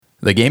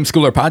The Game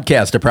Schooler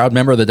Podcast, a proud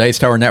member of the Dice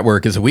Tower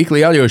Network, is a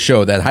weekly audio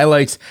show that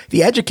highlights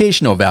the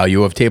educational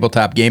value of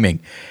tabletop gaming.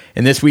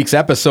 In this week's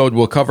episode,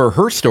 we'll cover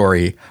Her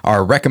Story,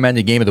 our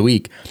recommended game of the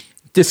week,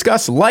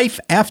 discuss life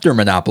after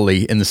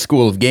Monopoly in the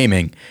School of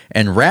Gaming,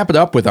 and wrap it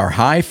up with our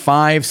high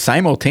five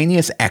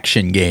simultaneous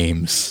action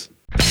games.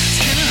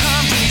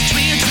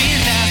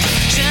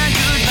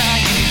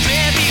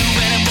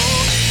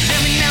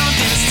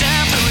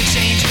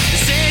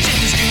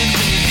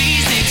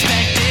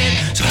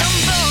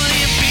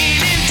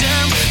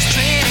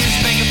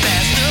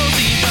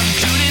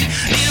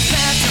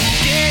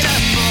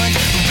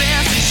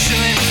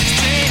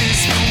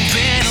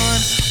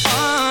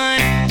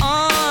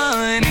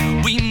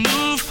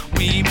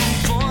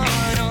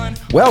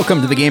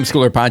 Welcome to the Game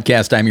Schooler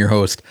Podcast. I'm your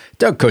host,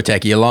 Doug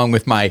Kotecki, along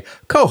with my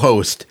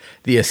co-host,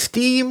 the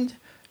esteemed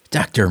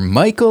Dr.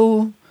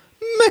 Michael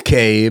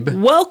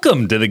McCabe.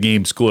 Welcome to the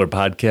Game Schooler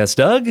Podcast,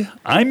 Doug.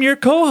 I'm your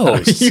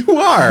co-host. You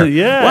are?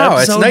 Yeah. Wow,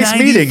 it's nice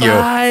meeting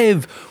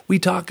you. We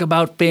talk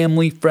about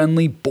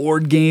family-friendly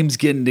board games,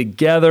 getting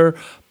together,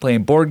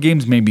 playing board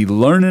games, maybe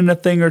learning a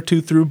thing or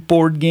two through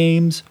board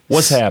games.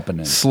 What's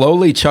happening?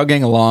 Slowly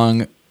chugging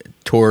along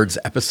towards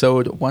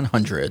episode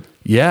 100.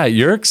 Yeah,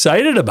 you're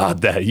excited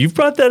about that. You've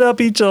brought that up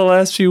each of the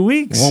last few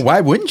weeks. Well,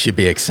 why wouldn't you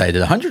be excited?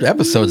 100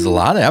 episodes is a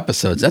lot of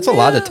episodes. That's a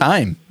lot of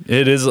time.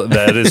 It is.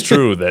 That is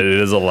true. That it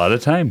is a lot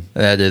of time.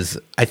 That is,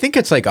 I think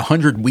it's like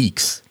 100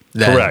 weeks.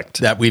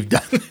 Correct. That we've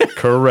done.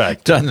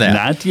 Correct. Done that.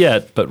 Not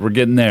yet, but we're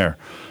getting there.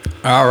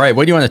 All right.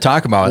 What do you want to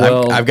talk about?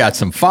 Well, I've got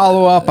some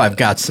follow-up. I've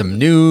got some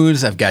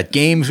news. I've got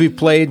games we've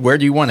played. Where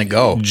do you want to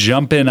go?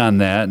 Jump in on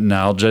that, and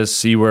I'll just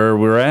see where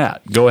we're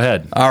at. Go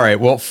ahead. All right.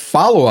 Well,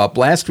 follow-up.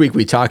 Last week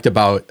we talked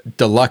about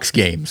deluxe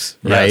games,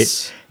 right?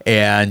 Yes.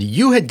 And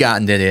you had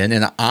gotten it in,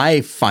 and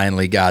I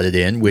finally got it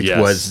in, which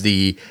was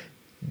the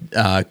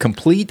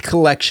complete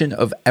collection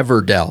of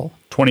Everdell.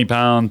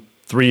 20-pound,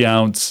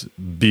 3-ounce,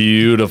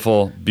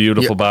 beautiful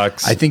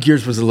box. I think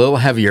yours was a little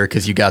heavier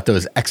because you got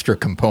those extra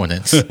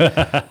components.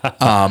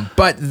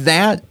 But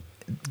that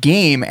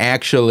game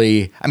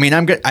actually, I mean,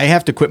 I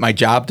have to quit my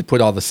job to put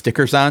all the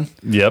stickers on.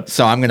 Yep.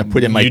 So I'm going to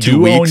put in my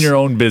 2 weeks. You do own your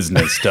own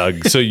business,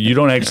 Doug, so you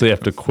don't actually have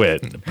to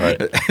quit.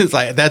 But it's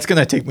like that's going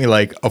to take me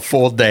like a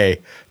full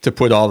day to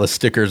put all the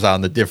stickers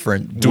on the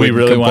different. Do we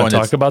really want to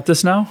talk about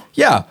this now?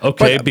 Yeah.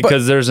 Okay,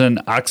 because there's an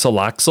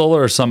oxaloxal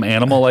or some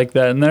animal like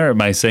that in there.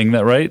 Am I saying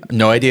that right?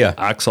 No idea.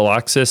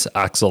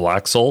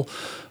 Oxaloxal.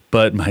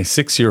 But my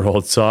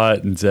 6-year-old saw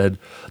it and said,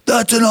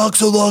 "That's an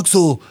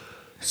oxaloxal."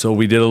 So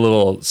we did a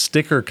little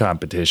sticker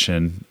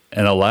competition,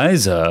 and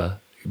Eliza,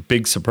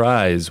 big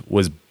surprise,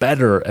 was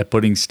better at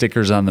putting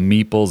stickers on the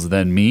meeples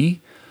than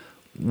me,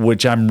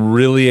 which I'm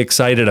really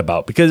excited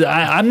about because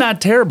I'm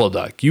not terrible,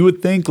 Doug. You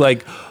would think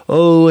like,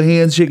 oh,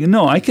 hands shaking.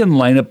 No, I can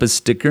line up a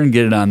sticker and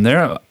get it on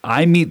there.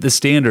 I meet the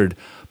standard.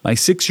 My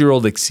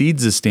 6-year-old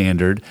exceeds the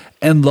standard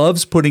and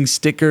loves putting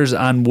stickers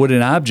on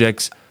wooden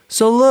objects.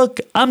 So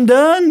look, I'm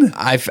done.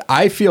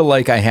 I feel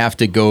like I have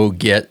to go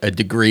get a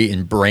degree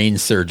in brain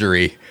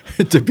surgery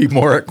to be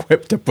more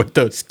equipped to put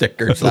those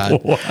stickers on.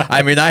 Wow.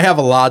 I mean, I have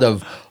a lot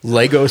of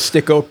Lego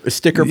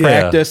sticker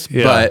practice,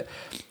 but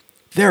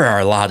there are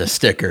a lot of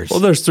stickers.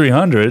 Well, there's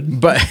 300.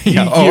 But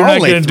you're not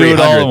going to do it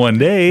all in one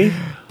day.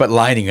 But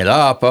lining it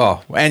up,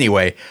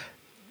 anyway.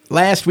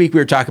 Last week we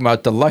were talking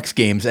about deluxe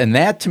games, and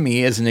that to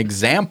me is an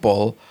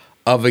example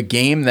of a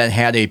game that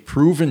had a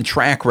proven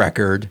track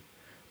record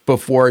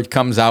before it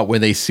comes out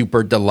with a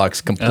super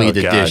deluxe complete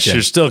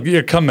edition.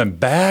 You're coming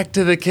back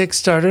to the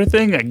Kickstarter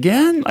thing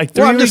again? Like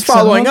I'm just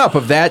following up.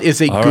 If that is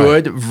a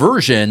good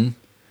version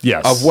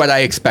of what I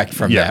expect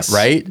from that,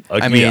 right?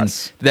 I mean,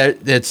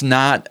 that's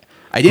not.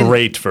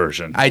 Great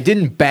version. I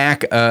didn't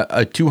back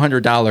a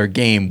 $200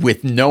 game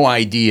with no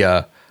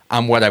idea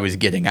on what I was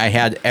getting. I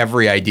had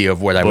every idea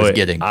of what I was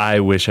getting.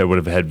 I wish I would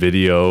have had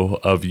video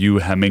of you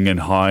hemming and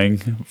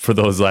hawing for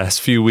those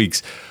last few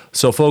weeks.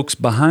 So, folks,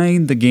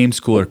 behind the Game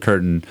Schooler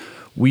curtain,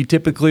 we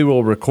typically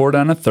will record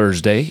on a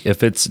Thursday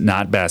if it's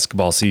not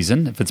basketball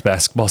season. If it's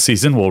basketball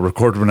season, we'll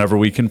record whenever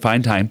we can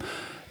find time.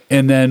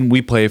 And then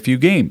we play a few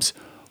games.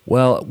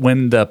 Well,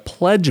 when the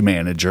pledge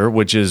manager,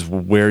 which is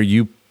where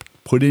you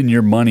put in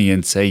your money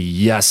and say,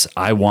 yes,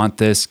 I want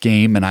this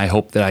game and I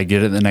hope that I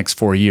get it in the next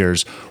 4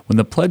 years. When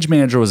the pledge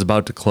manager was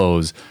about to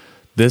close,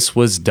 this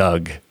was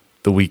Doug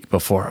the week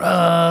before.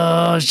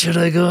 Oh, should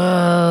I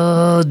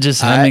go?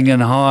 Just hemming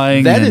and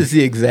hawing. That is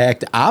the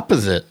exact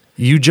opposite.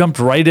 You jumped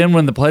right in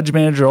when the pledge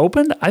manager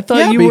opened? I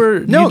thought you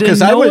didn't know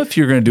if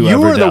you were going to do Everdell. You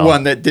were the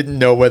one that didn't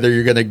know whether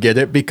you're going to get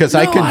it because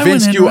I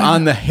convinced you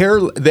on the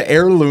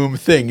heirloom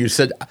thing. You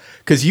said,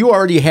 because you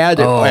already had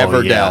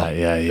Everdell.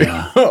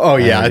 Yeah. Oh,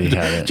 yeah.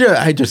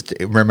 I just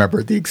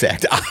remembered the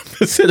exact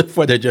opposite of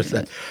what I just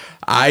said.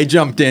 I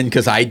jumped in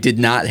because I did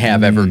not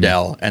have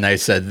Everdell, and I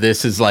said,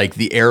 this is like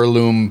the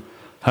heirloom.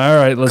 All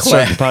right, let's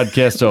start the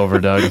podcast over,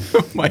 Doug.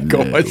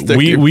 Michael,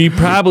 we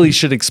probably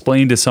should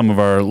explain to some of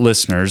our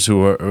listeners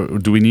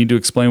do we need to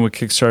explain what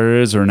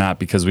Kickstarter is or not?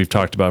 Because we've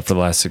talked about it for the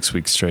last 6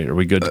 weeks straight. Are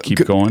we good to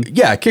keep going?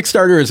 Yeah,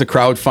 Kickstarter is a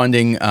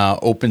crowdfunding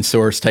open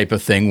source type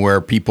of thing where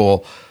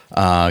people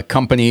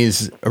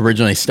Companies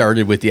originally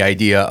started with the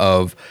idea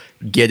of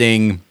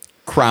getting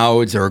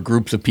crowds or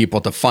groups of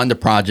people to fund a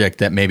project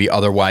that maybe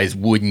otherwise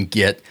wouldn't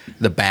get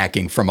the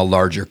backing from a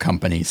larger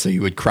company. So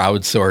you would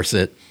crowdsource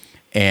it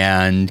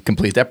and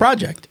complete that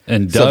project.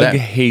 And So Doug that-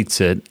 hates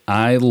it.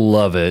 I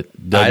love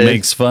it. Doug I-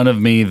 makes fun of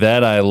me.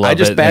 That I love it. I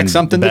just backed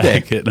something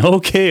today. It.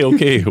 Okay.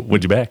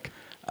 What'd you back?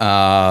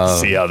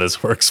 See how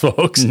this works,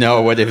 folks.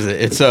 No, what is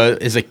it?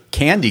 It's a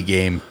candy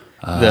game.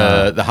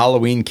 The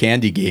Halloween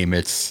candy game.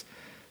 It's,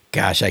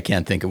 gosh, I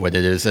can't think of what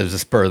it is. It was a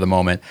spur of the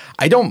moment.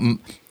 I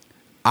don't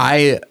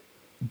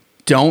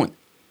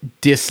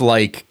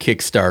dislike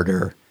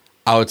Kickstarter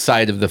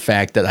outside of the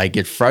fact that I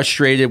get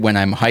frustrated when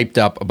I'm hyped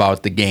up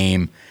about the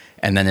game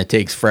and then it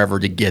takes forever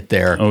to get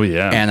there. Oh,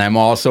 yeah. And I'm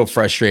also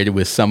frustrated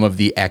with some of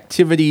the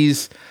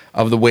activities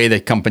of the way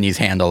that companies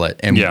handle it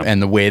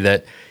and the way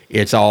that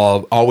it's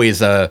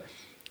always a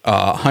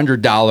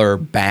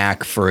 $100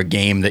 back for a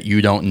game that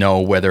you don't know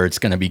whether it's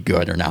going to be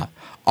good or not.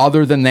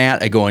 Other than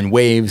that, I go in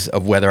waves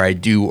of whether I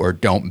do or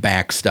don't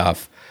back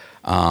stuff.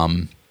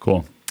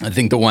 Cool. I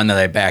think the one that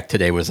I backed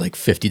today was like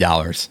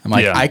 $50. I'm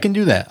like, Yeah. I can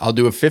do that. I'll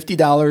do it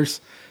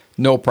 $50,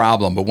 no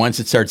problem. But once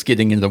it starts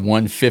getting into the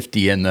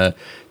 $150 and the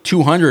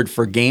 $200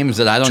 for games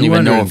that I don't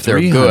even know if they're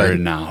 $200, good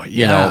now.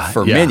 you know,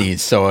 for minis.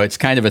 So it's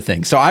kind of a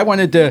thing. So I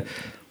wanted to,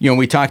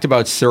 we talked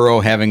about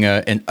Suro having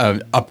an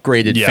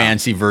upgraded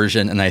fancy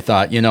version, and I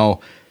thought,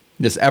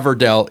 this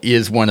Everdell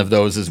is one of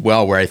those as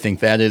well, where I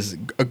think that is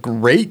a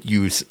great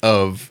use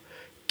of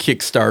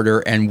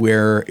Kickstarter, and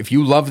where if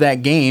you love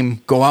that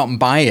game, go out and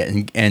buy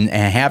it and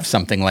have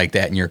something like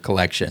that in your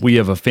collection. We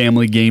have a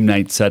family game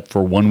night set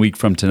for 1 week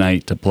from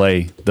tonight to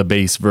play the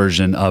base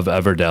version of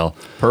Everdell.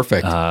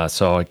 Perfect.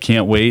 So I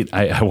can't wait.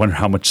 I wonder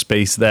how much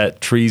space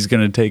that tree's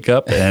going to take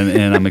up,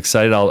 and I'm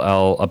excited.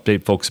 I'll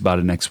update folks about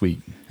it next week.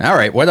 All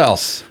right. What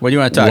else? What do you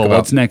want to talk about?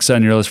 What's next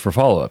on your list for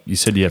follow-up? You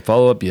said you had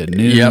follow-up, you had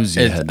news.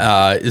 Yep.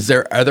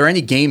 Are there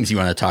any games you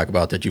want to talk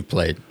about that you've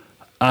played?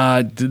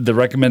 The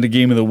recommended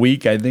game of the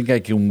week, I think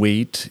I can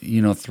wait,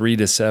 3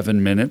 to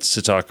 7 minutes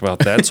to talk about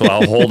that. So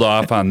I'll hold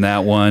off on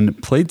that one.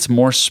 Played some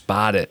more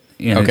Spot It.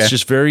 And It's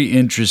just very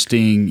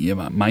interesting.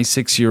 My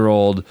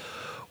 6-year-old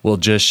will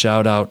just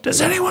shout out,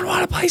 "Does anyone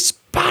want to play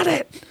Spot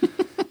It?"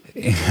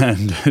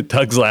 And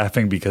Doug's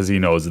laughing because he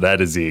knows that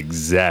is the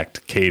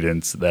exact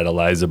cadence that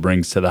Eliza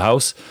brings to the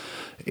house.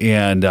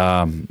 And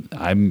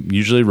I'm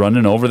usually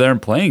running over there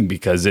and playing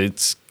because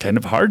it's kind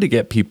of hard to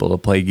get people to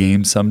play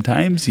games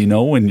sometimes,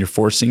 when you're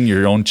forcing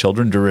your own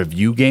children to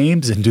review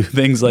games and do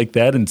things like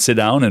that and sit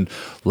down and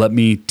let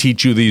me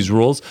teach you these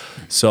rules.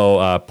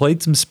 So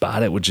played some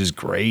Spot It, which is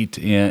great.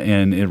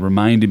 And it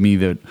reminded me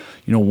that,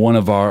 one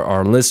of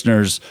our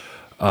listeners,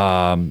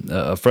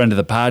 a friend of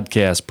the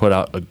podcast, put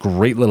out a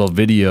great little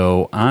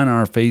video on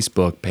our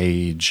Facebook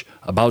page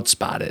about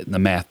Spot It and the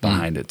math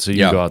behind it. So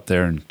you can go out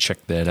there and check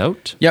that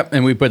out. Yep,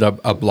 and we put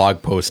a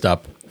blog post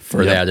up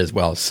for that as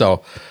well.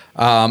 So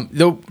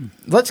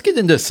let's get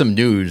into some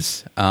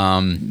news.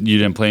 You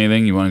didn't play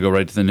anything? You want to go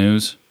right to the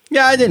news?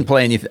 Yeah, I didn't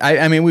play anything.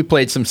 I mean, we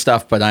played some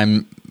stuff, but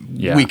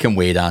we can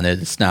wait on it.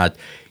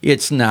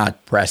 It's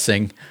not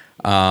pressing.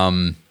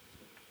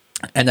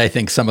 And I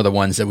think some of the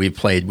ones that we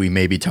played, we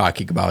may be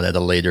talking about at a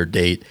later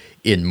date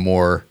in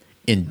more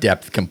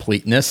in-depth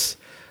completeness.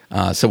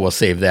 So we'll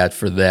save that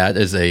for that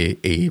as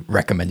a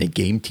recommended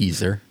game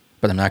teaser,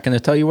 but I'm not going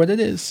to tell you what it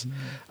is.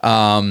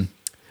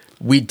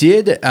 We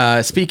did,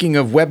 speaking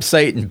of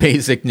website and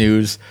basic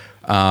news,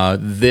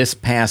 this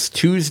past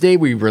Tuesday,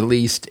 we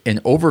released an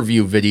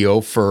overview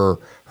video for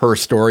Her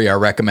Story, our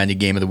recommended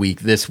game of the week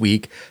this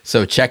week.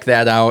 So check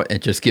that out.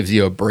 It just gives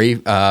you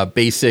a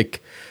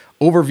basic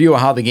overview of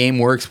how the game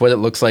works, what it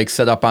looks like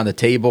set up on the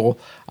table.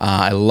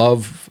 I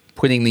love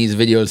putting these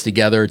videos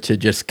together to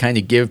just kind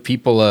of give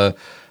people a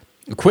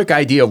quick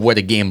idea of what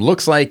a game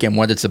looks like and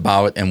what it's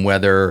about, and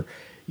whether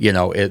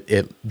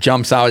it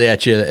jumps out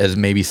at you as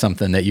maybe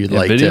something that you'd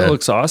like to. The video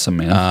looks awesome,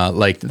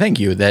 man. Thank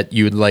you, that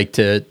you'd like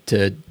to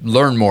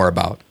learn more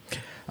about.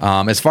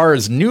 As far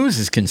as news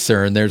is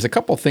concerned, there's a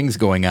couple things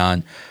going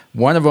on.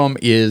 One of them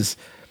is,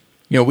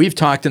 we've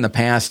talked in the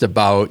past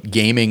about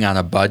gaming on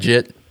a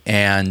budget.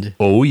 And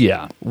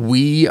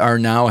we are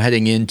now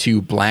heading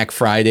into Black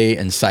Friday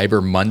and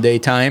Cyber Monday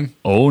time.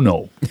 Oh,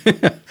 no.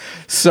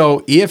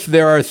 So if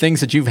there are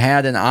things that you've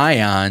had an eye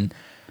on,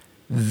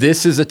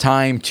 this is a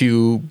time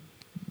to,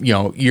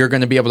 you're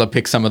going to be able to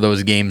pick some of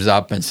those games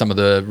up, and some of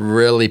the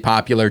really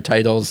popular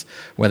titles,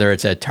 whether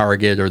it's at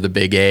Target or the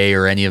Big A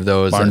or any of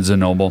those. Barnes &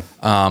 Noble.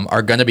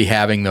 Are going to be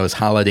having those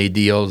holiday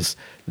deals,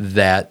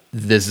 that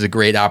this is a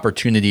great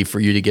opportunity for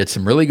you to get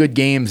some really good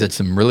games at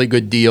some really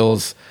good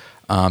deals.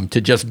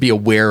 To just be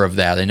aware of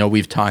that. I know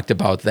we've talked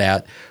about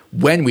that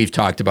when we've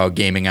talked about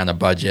gaming on a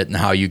budget and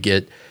how you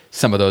get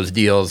some of those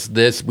deals.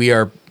 We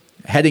are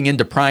heading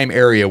into prime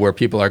area where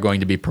people are going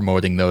to be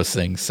promoting those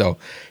things. So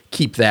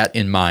keep that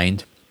in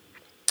mind.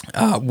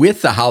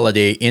 With the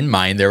holiday in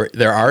mind,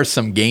 there are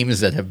some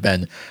games that have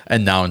been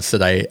announced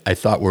that I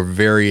thought were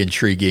very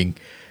intriguing.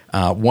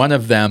 One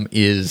of them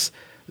is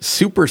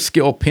Super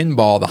Skill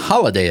Pinball, the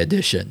Holiday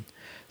Edition.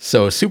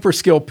 So Super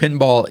Skill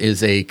Pinball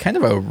is a kind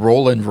of a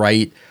roll and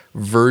write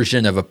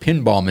version of a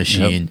pinball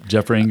machine. Yep.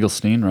 Jeffrey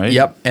Engelstein, right?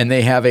 Yep. And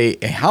they have a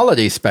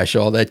holiday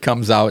special that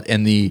comes out,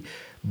 and the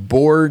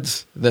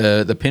boards,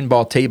 the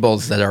pinball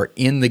tables that are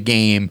in the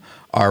game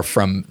are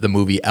from the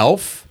movie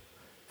Elf,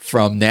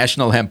 from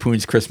National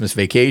Lampoon's Christmas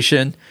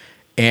Vacation,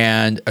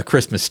 and A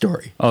Christmas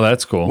Story. Oh,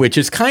 that's cool. Which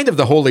is kind of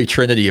the holy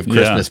trinity of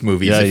Christmas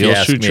movies. Yeah, if you'll you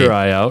ask shoot me. your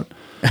eye out.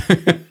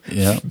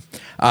 Yeah.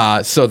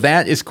 So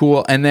that is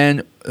cool. And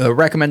then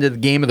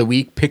recommended game of the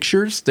week,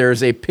 Pictures.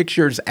 There's a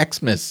Pictures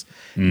Xmas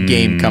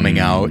game coming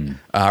out,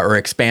 or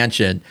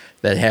expansion,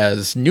 that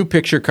has new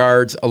picture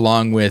cards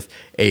along with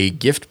a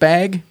gift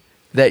bag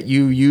that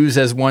you use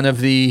as one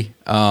of the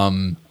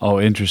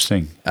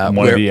Interesting.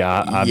 One of the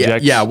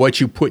objects. Yeah,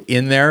 what you put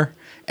in there.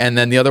 And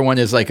then the other one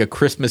is like a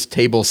Christmas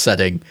table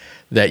setting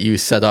that you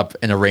set up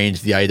and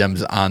arrange the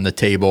items on the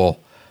table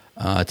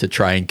to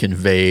try and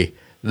convey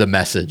the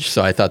message.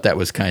 So I thought that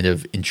was kind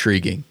of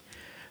intriguing.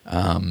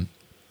 And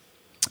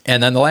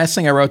then the last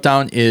thing I wrote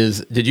down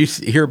is, did you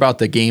hear about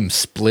the game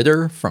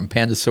Splitter from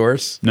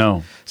Pandasaurus?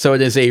 No. So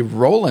it is a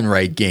roll and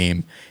write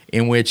game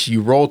in which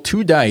you roll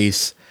 2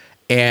 dice,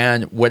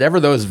 and whatever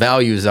those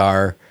values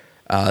are,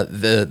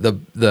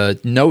 the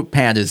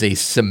notepad is a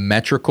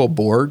symmetrical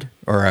board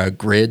or a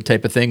grid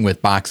type of thing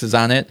with boxes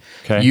on it.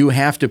 Okay. You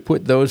have to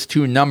put those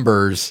 2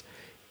 numbers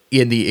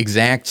in the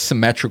exact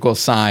symmetrical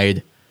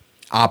side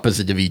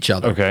opposite of each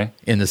other. Okay.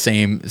 In the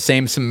same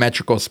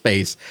symmetrical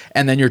space.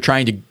 And then you're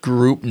trying to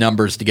group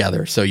numbers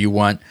together. So you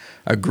want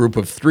a group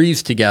of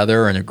 3s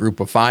together and a group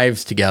of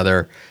 5s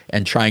together,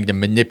 and trying to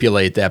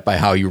manipulate that by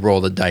how you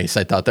roll the dice.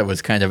 I thought that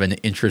was kind of an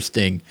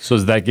interesting. So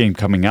is that game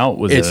coming out?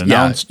 Was it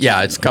announced?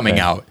 Yeah, it's coming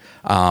Okay. out.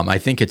 I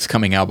think it's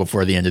coming out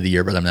before the end of the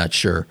year, but I'm not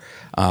sure.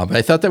 But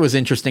I thought that was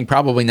interesting.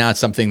 Probably not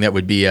something that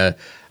would be a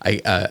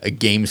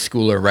game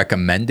schooler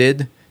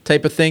recommended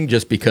type of thing,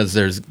 just because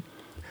there's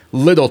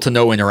little to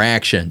no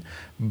interaction,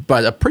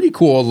 but a pretty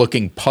cool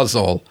looking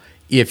puzzle.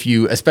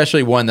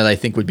 Especially one that I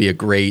think would be a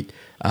great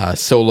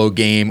solo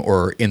game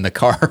or in the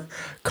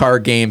car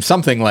game,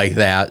 something like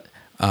that.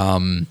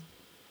 That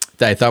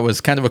I thought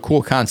was kind of a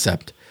cool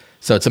concept.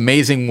 So it's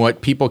amazing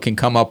what people can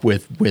come up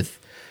with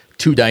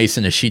 2 dice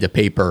and a sheet of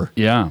paper.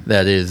 Yeah.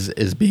 That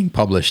is being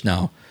published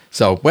now.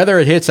 So whether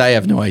it hits, I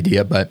have no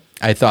idea, but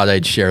I thought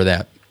I'd share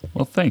that.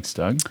 Well, thanks,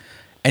 Doug.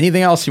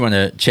 Anything else you want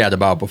to chat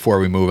about before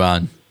we move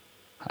on?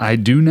 I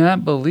do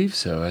not believe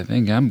so. I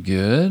think I'm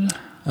good.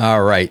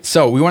 All right.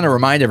 So we want to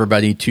remind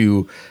everybody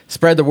to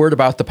spread the word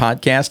about the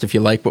podcast. If you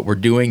like what we're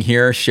doing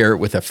here, share it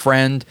with a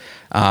friend.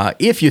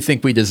 If you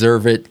think we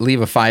deserve it,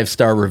 leave a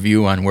 5-star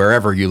review on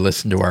wherever you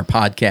listen to our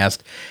podcast.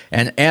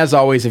 And as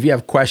always, if you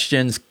have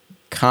questions,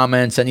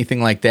 comments,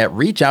 anything like that,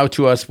 reach out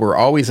to us. We're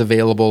always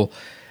available.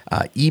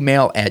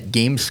 Email at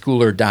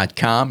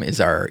gameschooler.com is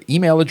our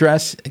email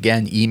address.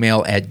 Again,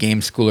 email at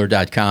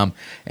gameschooler.com.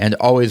 And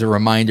always a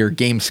reminder,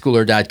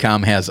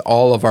 gameschooler.com has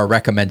all of our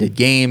recommended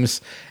games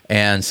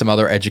and some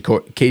other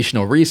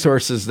educational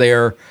resources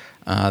there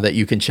that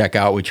you can check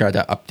out. We try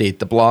to update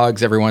the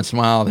blogs every once in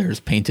a while. There's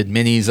painted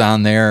minis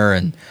on there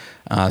and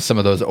some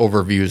of those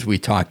overviews we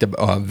talked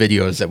about,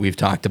 videos that we've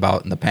talked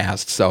about in the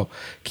past. So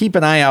keep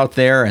an eye out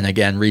there. And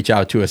again, reach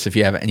out to us if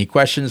you have any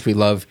questions. We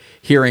love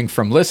hearing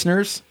from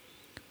listeners.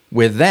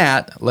 With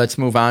that, let's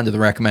move on to the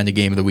recommended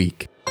game of the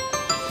week.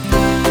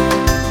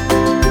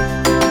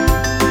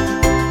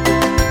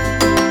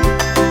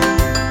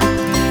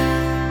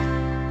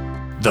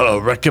 The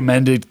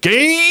recommended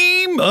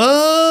game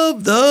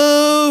of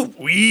the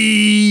week.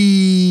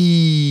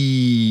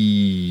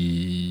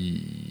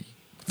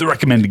 The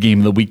recommended game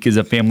of the week is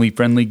a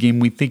family-friendly game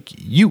we think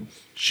you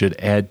should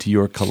add to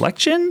your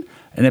collection,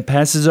 and it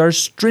passes our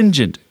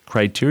stringent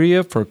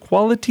criteria for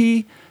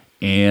quality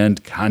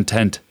and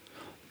content.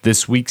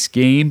 This week's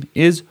game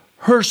is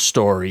Her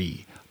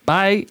Story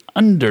by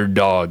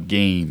Underdog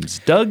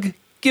Games. Doug,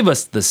 give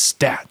us the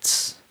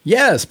stats.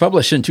 Yes,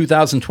 published in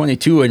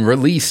 2022 and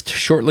released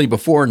shortly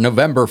before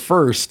November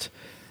 1st.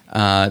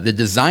 The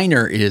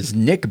designer is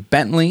Nick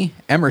Bentley,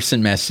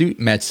 Emerson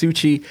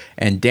Matsucci,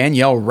 and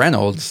Danielle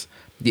Reynolds.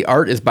 The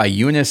art is by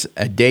Eunice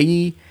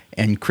Adeyi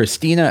and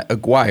Christina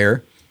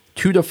Aguirre.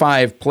 2 to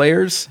 5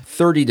 players,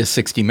 30 to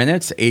 60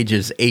 minutes,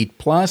 ages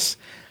 8+.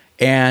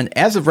 And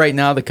as of right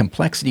now, the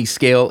complexity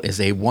scale is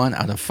a 1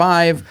 out of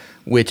 5,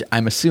 which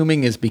I'm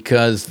assuming is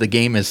because the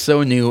game is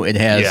so new, it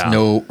has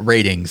no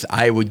ratings.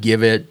 I would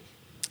give it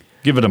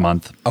a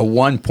month. A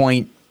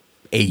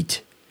 1.8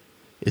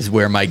 is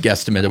where my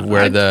guesstimate of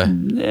where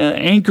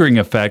anchoring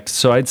effect.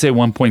 So I'd say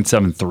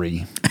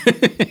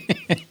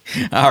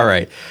 1.73. All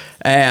right.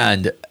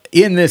 And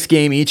in this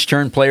game, each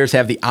turn players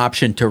have the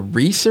option to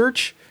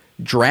research,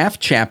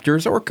 draft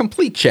chapters, or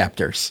complete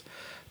chapters.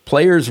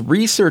 Players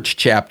research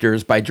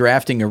chapters by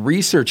drafting a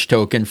research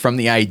token from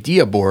the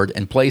idea board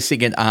and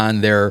placing it on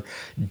their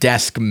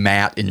desk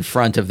mat in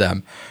front of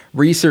them.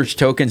 Research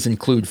tokens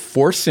include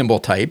 4 symbol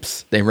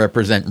types. They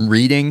represent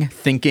reading,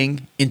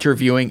 thinking,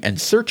 interviewing, and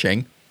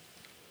searching.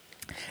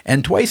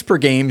 And twice per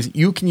game,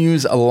 you can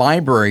use a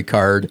library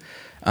card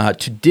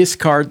to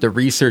discard the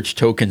research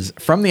tokens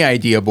from the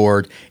idea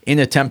board in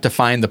attempt to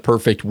find the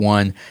perfect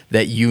one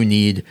that you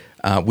need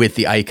with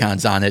the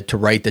icons on it to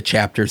write the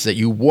chapters that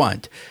you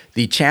want.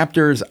 The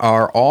chapters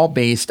are all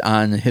based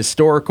on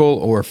historical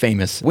or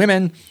famous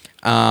women.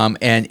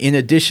 And in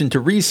addition to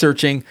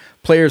researching,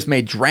 players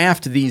may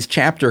draft these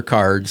chapter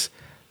cards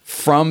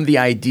from the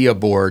idea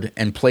board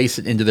and place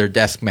it into their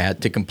desk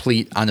mat to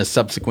complete on a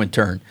subsequent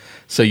turn.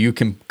 So you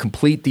can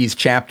complete these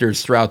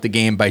chapters throughout the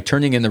game by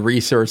turning in the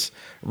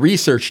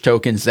research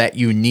tokens that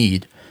you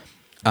need.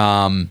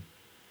 And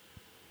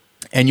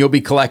you'll be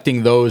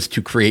collecting those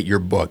to create your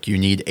book. You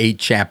need 8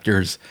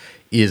 chapters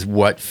is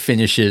what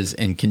finishes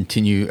and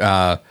continue.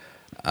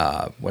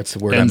 What's the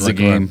word? Ends the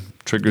game.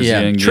 Triggers the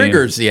end game.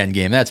 Triggers the end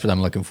game. That's what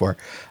I'm looking for.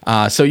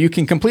 So you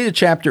can complete a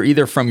chapter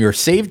either from your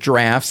saved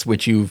drafts,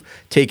 which you've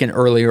taken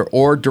earlier,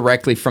 or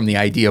directly from the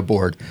idea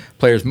board.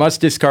 Players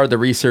must discard the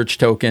research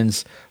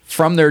tokens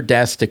from their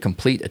desk to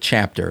complete a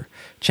chapter.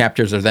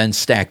 Chapters are then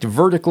stacked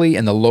vertically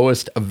in the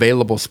lowest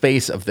available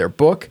space of their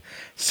book.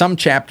 Some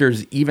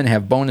chapters even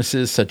have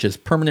bonuses such as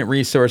permanent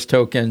resource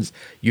tokens,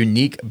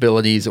 unique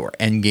abilities, or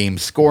endgame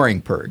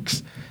scoring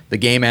perks. The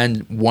game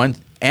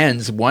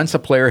ends once a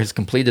player has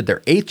completed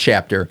their 8th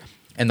chapter,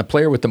 and the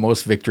player with the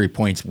most victory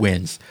points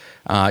wins.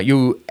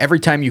 Every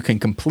time you can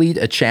complete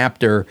a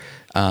chapter,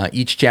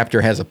 each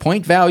chapter has a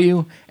point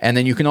value, and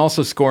then you can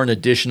also score an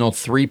additional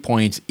 3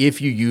 points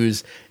if you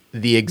use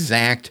the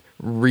exact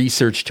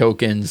research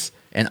tokens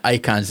and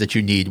icons that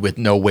you need with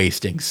no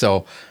wasting.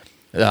 So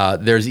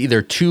there's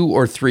either 2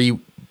 or 3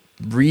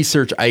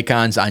 research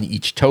icons on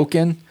each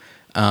token.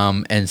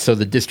 And so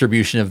the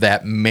distribution of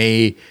that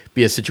may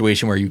be a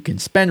situation where you can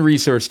spend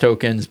resource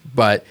tokens,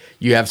 but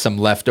you have some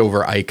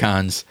leftover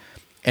icons,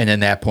 and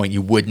at that point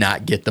you would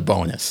not get the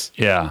bonus.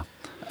 Yeah.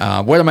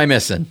 What am I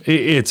missing?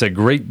 It's a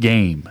great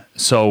game.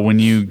 So when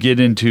you get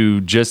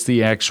into just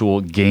the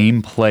actual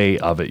gameplay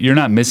of it, you're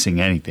not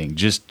missing anything.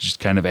 Just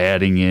kind of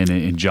adding in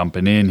and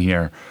jumping in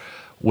here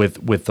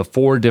with the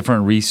 4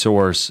 different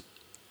resource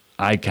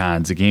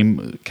icons. The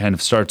game kind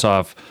of starts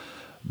off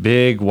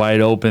big,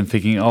 wide open,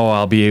 thinking, oh,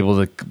 I'll be able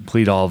to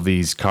complete all of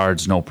these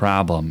cards, no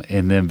problem.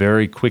 And then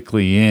very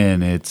quickly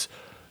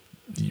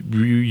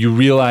you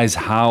realize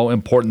how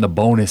important the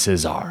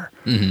bonuses are.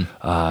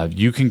 Mm-hmm.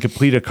 You can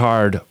complete a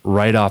card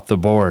right off the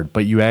board,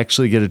 but you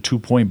actually get a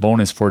 2-point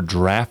bonus for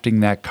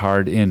drafting that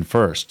card in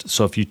first.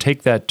 So if you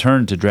take that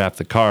turn to draft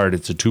the card,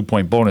 it's a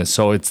 2-point bonus.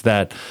 So it's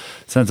that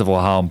sense of,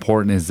 well, how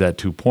important is that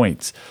 2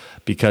 points?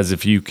 Because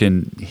if you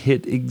can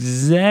hit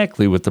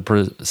exactly with the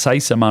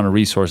precise amount of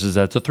resources,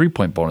 that's a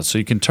 3-point bonus. So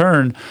you can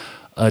turn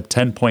a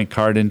 10-point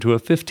card into a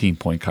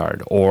 15-point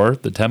card, or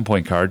the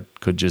 10-point card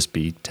could just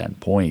be 10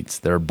 points.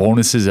 There are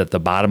bonuses at the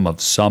bottom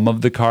of some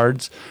of the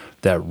cards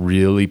that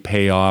really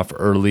pay off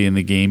early in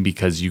the game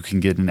because you can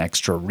get an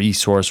extra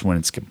resource when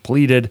it's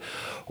completed,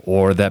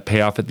 or that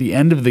pay off at the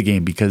end of the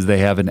game because they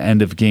have an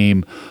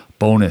end-of-game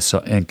bonus. So,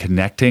 and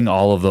connecting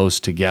all of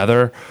those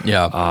together,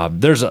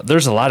 there's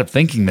a lot of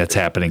thinking that's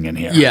happening in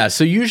here. Yeah,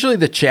 so usually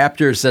the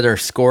chapters that are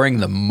scoring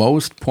the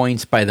most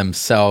points by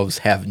themselves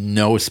have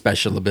no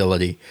special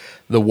ability.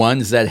 The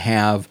ones that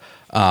have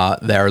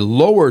that are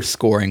lower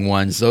scoring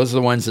ones, those are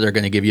the ones that are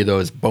going to give you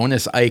those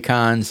bonus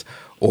icons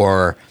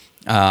or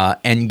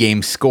end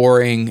game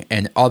scoring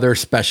and other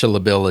special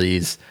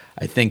abilities.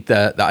 I think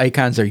the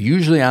icons are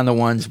usually on the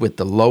ones with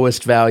the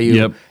lowest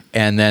value,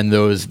 and then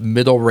those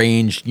middle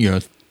range,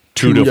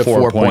 2 to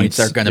 4 points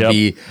are going to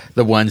be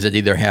the ones that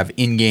either have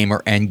in-game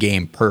or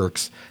end-game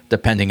perks,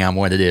 depending on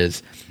what it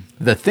is.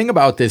 The thing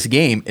about this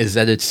game is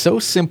that it's so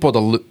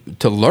simple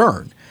to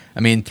learn. I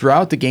mean,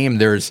 throughout the game,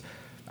 there's,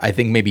 I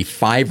think, maybe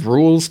 5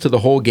 rules to the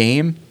whole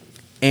game,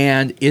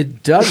 and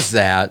it does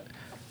that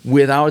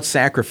without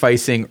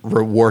sacrificing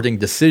rewarding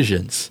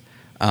decisions.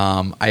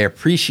 I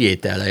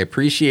appreciate that. I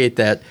appreciate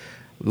that,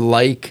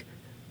 like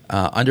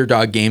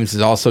Underdog Games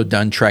has also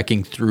done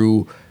trekking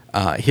through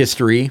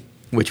history,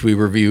 which we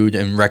reviewed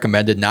and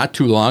recommended not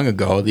too long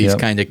ago. These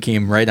kind of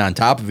came right on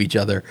top of each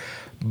other.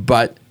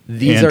 But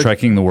these are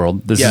Trekking the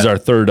World. This is our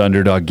 3rd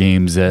Underdog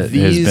Games that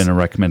has been a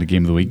recommended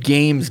game of the week.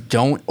 Games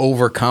don't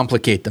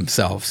overcomplicate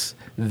themselves.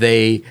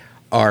 They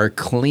are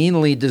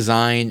cleanly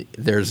designed.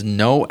 There's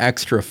no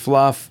extra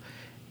fluff,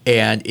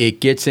 and it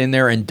gets in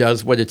there and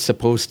does what it's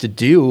supposed to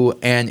do,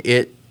 and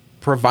it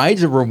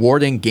provides a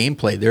rewarding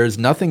gameplay. There's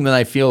nothing that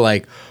I feel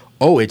like,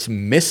 oh, it's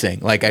missing.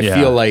 Like I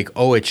feel like,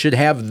 oh, it should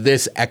have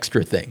this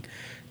extra thing.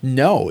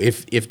 No,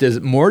 if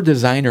more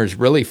designers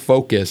really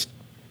focused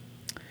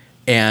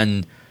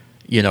and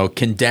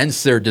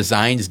condense their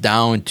designs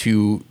down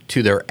to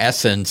their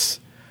essence,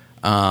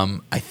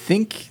 I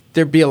think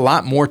there'd be a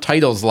lot more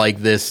titles like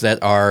this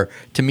that are,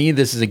 to me,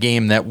 this is a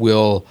game that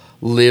will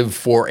live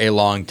for a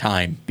long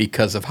time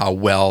because of how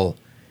well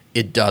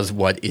it does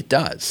what it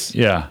does.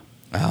 Yeah.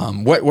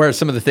 What are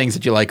some of the things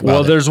that you like about it?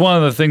 Well, there's one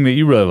other thing that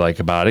you really like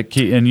about it,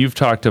 and you've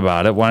talked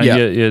about it. Why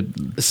don't you?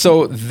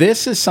 So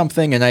this is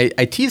something, and I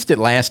teased it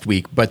last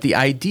week, but the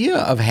idea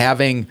of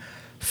having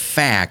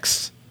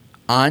facts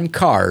on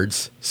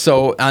cards.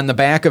 So on the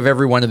back of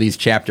every one of these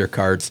chapter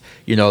cards,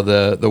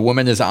 the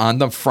woman is on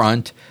the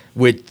front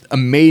with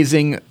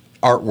amazing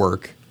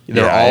artwork.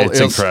 They're all it's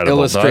incredible.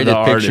 illustrated the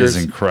art pictures.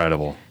 is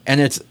incredible.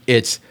 And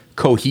it's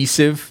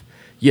cohesive.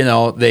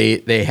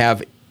 They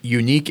have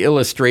unique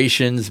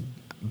illustrations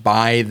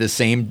by the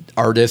same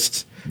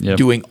artists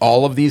doing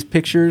all of these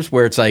pictures,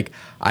 where it's like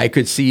I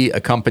could see a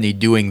company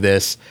doing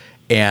this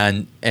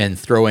and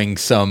throwing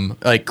some,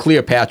 like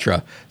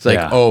Cleopatra. It's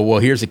like, oh, well,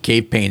 here's a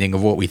cave painting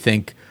of what we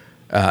think,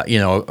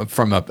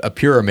 from a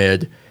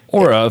pyramid.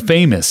 Or a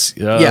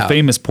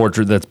famous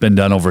portrait that's been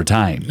done over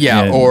time.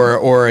 Yeah,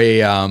 or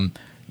a,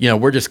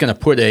 we're just going to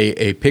put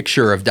a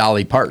picture of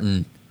Dolly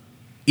Parton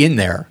in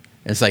there.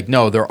 It's like,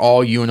 no, they're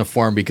all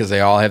uniform because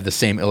they all have the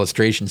same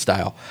illustration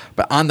style.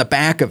 But on the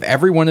back of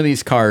every one of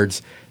these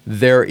cards,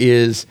 there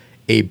is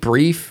a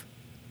brief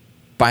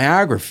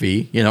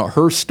biography,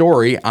 her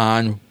story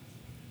on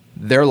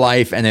their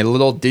life, and a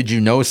little did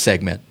you know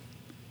segment.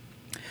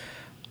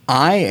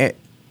 I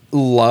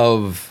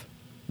love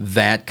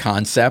that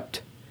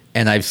concept,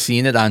 and I've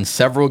seen it on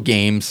several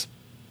games.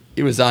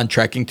 It was on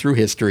Trekking Through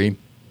History.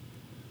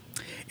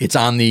 It's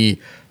on the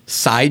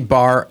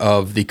sidebar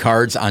of the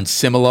cards on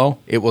Similo.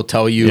 It will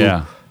tell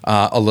you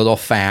a little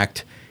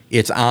fact.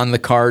 It's on the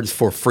cards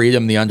for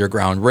Freedom, the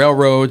Underground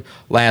Railroad.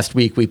 Last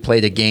week we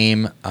played a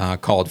game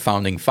called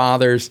Founding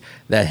Fathers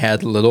that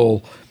had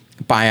little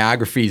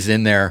biographies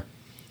in there.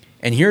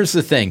 And here's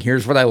the thing.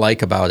 Here's what I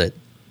like about it.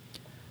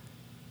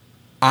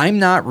 I'm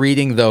not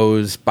reading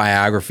those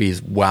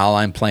biographies while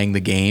I'm playing the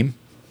game.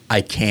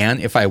 I can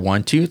if I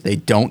want to. They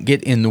don't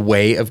get in the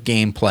way of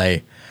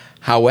gameplay.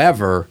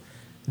 However,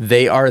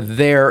 they are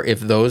there if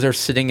those are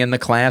sitting in the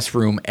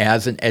classroom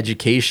as an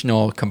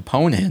educational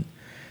component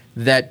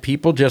that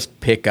people just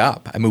pick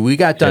up. I mean, we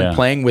got done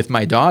playing with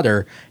my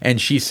daughter, and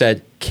she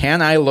said,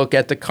 "Can I look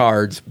at the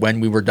cards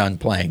when we were done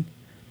playing?"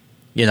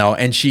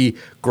 And she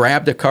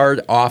grabbed a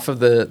card off of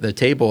the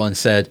table and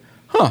said,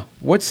 "Huh,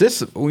 what's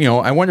this?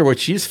 I wonder what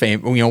she's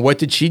famous. What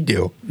did she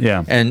do?"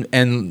 Yeah.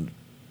 And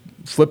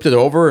flipped it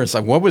over. And it's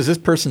like, what was this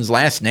person's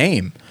last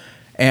name?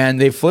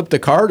 And they flip the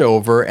card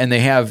over, and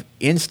they have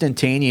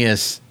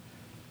instantaneous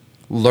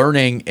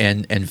learning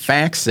and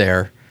facts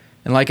there.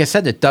 And like I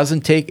said,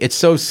 it's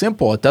so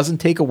simple. It doesn't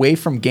take away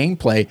from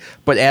gameplay,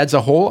 but adds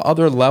a whole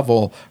other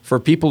level for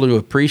people to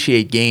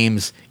appreciate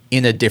games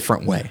in a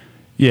different way.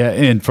 Yeah,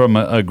 and from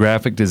a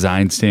graphic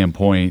design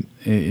standpoint,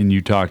 and you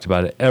talked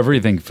about it,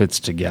 everything fits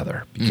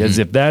together. Because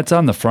if that's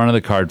on the front of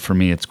the card, for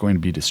me, it's going to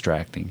be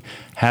distracting.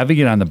 Having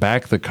it on the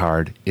back of the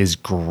card is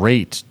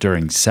great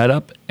during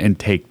setup and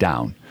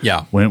takedown.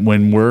 Yeah.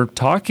 When we're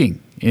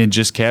talking and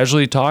just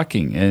casually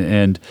talking.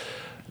 And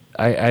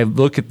I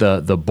look at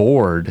the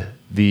board,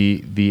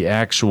 the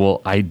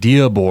actual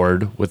idea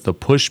board with the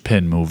push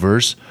pin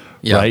movers,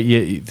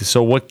 right?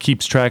 So what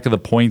keeps track of the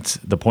points,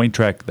 the point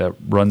track that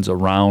runs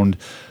around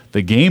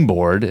the game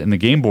board, and the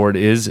game board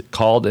is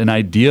called an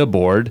idea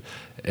board,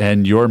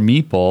 and your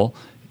meeple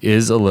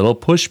is a little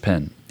push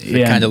pin.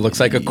 It kind of looks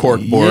like a cork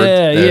board.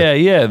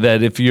 Yeah.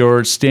 That if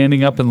you're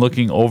standing up and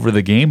looking over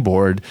the game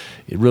board,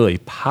 it really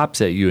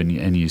pops at you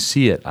and you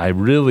see it. I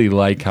really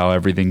like how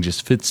everything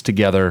just fits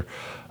together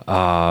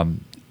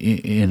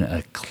in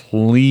a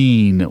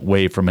clean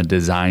way from a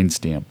design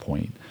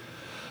standpoint.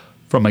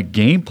 From a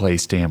gameplay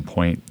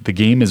standpoint, the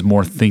game is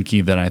more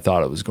thinky than I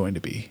thought it was going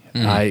to be.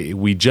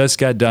 We just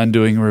got done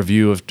doing a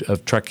review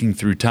of Trekking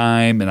Through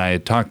Time, and I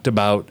had talked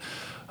about,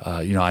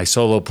 I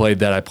solo played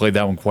that. I played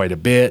that one quite a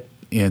bit,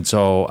 and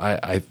so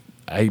I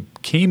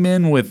came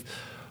in with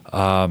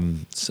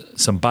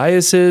some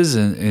biases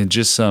and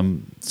just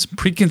some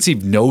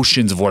preconceived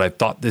notions of what I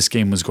thought this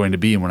game was going to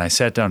be. And when I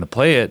sat down to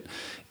play it,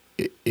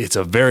 it's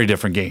a very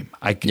different game.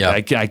 I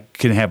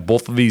can have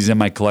both of these in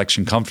my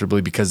collection comfortably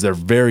because they're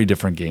very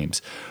different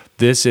games.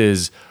 This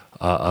is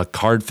a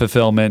card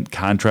fulfillment,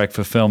 contract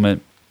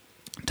fulfillment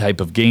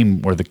type of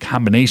game where the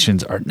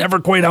combinations are never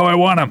quite how I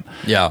want them.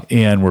 Yeah.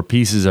 And where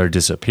pieces are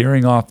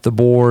disappearing off the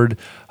board.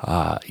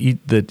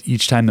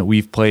 Each time that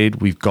we've played,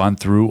 we've gone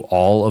through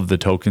all of the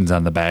tokens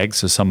on the bag.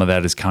 So some of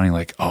that is counting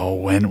like, oh,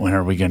 when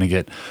are we going to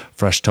get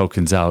fresh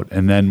tokens out?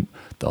 And then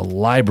the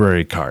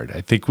library card. I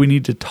think we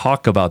need to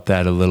talk about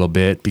that a little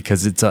bit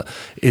because it's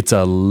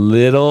a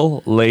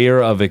little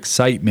layer of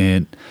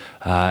excitement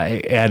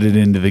added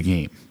into the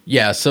game.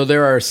 Yeah, so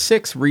there are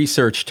 6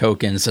 research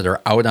tokens that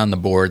are out on the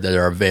board that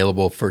are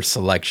available for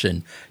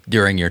selection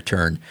during your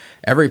turn.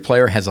 Every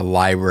player has a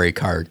library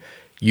card.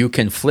 You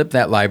can flip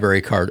that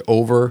library card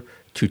over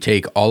to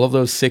take all of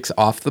those 6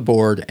 off the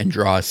board and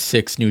draw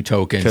 6 new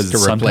tokens to replace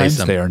them. Sometimes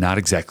they are not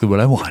exactly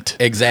what I want.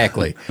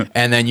 Exactly.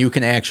 And then you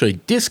can actually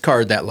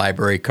discard that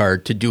library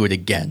card to do it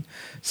again.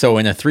 So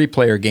in a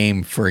 3-player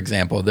game, for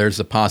example, there's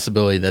a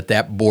possibility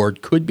that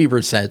board could be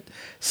reset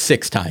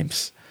 6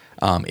 times.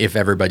 If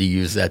everybody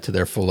used that to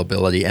their full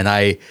ability. And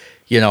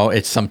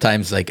it's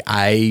sometimes like,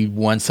 I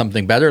want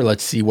something better.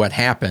 Let's see what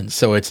happens.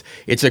 So it's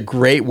a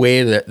great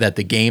way that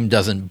the game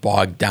doesn't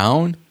bog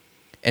down.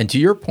 And to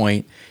your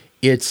point,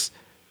 it's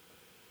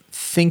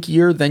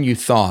thinkier than you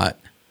thought.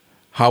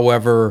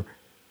 However,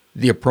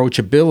 the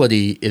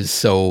approachability is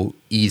so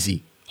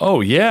easy.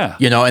 Oh yeah.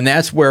 And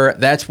that's where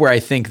I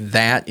think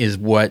that is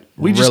what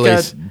We just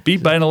got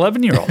beat by an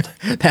 11-year-old.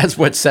 That's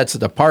what sets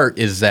it apart,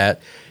 is that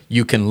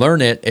you can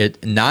learn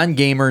it.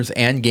 Non-gamers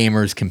and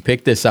gamers can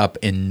pick this up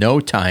in no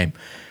time.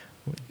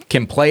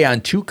 Can play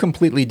on two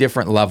completely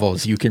different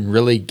levels. You can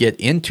really get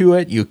into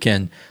it. You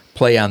can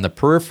play on the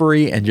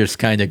periphery and just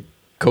kind of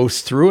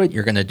coast through it.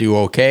 You're going to do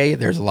okay.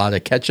 There's a lot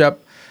of catch-up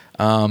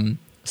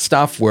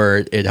stuff where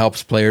it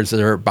helps players that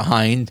are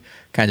behind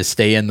kind of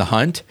stay in the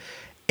hunt.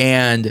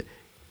 And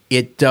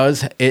it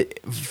does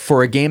it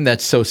for a game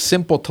that's so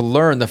simple to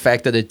learn. The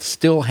fact that it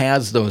still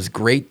has those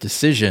great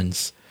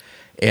decisions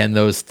and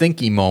those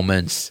thinking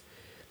moments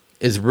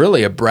is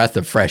really a breath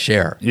of fresh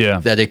air. Yeah.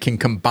 That it can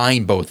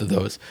combine both of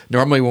those.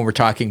 Normally when we're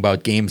talking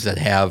about games that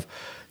have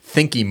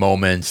thinking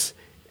moments,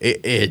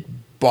 it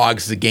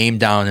bogs the game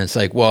down, and it's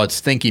like, well, it's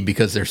thinking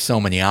because there's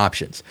so many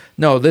options.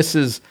 No, this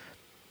is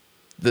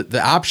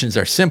the options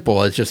are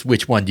simple. It's just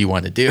which one do you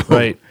want to do?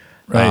 Right.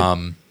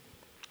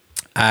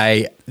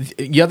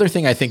 The other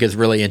thing I think is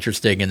really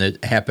interesting, and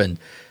it happened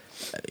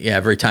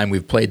every time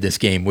we've played this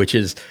game, which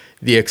is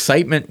the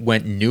excitement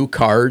when new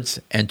cards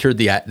entered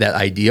that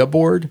idea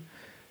board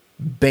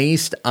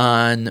based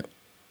on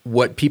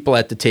what people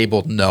at the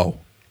table know.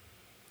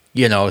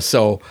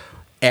 So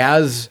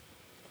as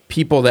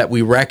people that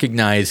we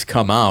recognize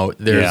come out,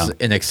 there's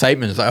an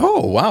excitement. It's like,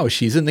 oh, wow,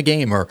 she's in the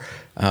game, or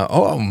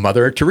oh,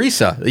 Mother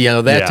Teresa,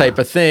 that type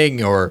of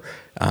thing, or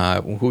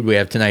who do we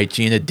have tonight?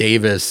 Gina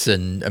Davis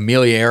and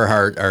Amelia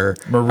Earhart, or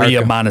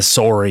Maria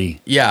Montessori,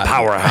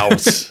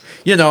 powerhouse.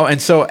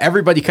 And so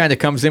everybody kind of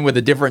comes in with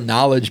a different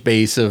knowledge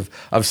base of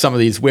some of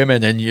these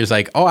women, and you're just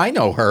like, oh, I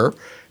know her.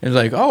 And it's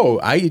like, oh,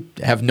 I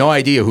have no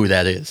idea who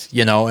that is,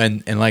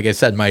 and like I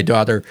said, my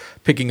daughter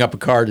picking up a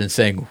card and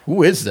saying,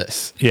 who is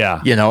this?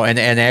 Yeah. And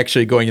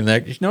actually going in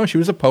there, she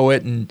was a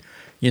poet, and,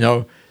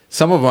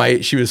 some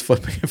of she was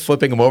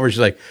flipping them over. She's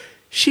like,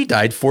 she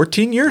died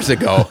 14 years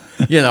ago,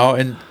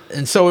 and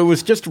so it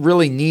was just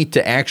really neat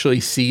to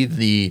actually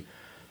see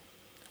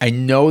I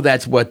know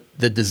that's what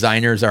the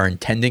designers are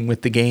intending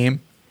with the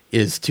game,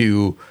 is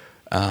to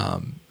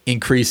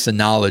increase the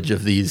knowledge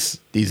of these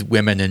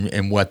women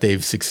and what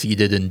they've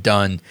succeeded and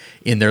done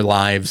in their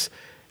lives.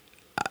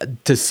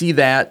 To see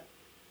that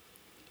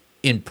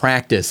in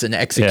practice and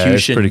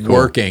execution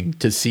working,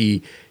 to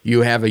see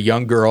you have a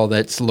young girl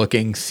that's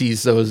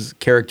sees those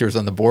characters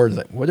on the board,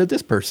 like, what did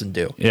this person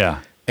do? Yeah.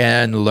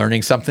 And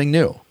learning something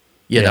new,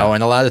 and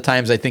a lot of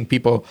times I think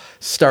people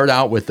start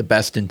out with the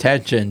best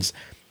intentions,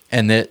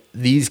 and that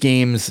these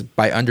games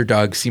by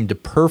Underdog seem to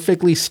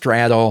perfectly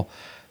straddle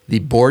the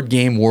board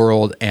game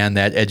world and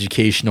that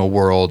educational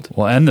world.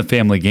 Well, and the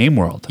family game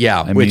world.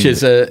 Yeah, which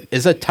is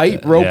a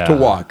tight rope to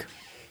walk.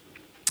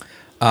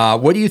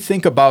 What do you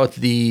think about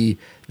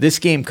this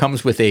game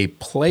comes with a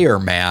player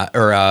mat,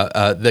 or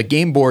the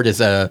game board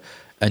is a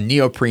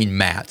neoprene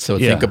mat. So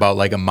think about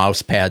like a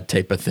mouse pad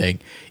type of thing.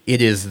 It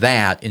is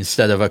that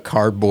instead of a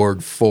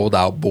cardboard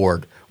fold-out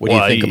board. What do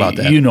you think about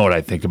that? You know what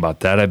I think about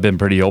that. I've been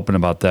pretty open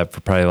about that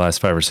for probably the last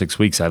 5 or 6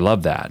 weeks. I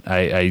love that.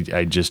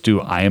 I just do.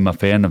 I am a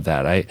fan of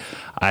that.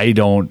 I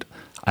don't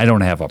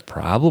have a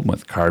problem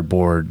with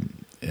cardboard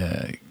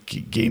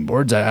game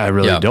boards. I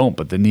really don't.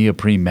 But the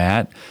neoprene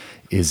mat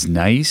is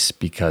nice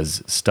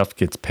because stuff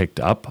gets picked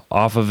up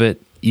off of it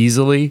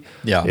easily.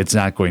 Yeah. It's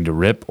not going to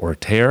rip or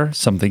tear.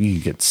 Something can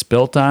get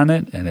spilt on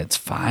it, and it's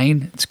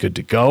fine. It's good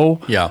to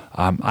go. Yeah.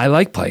 I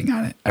like playing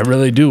on it. I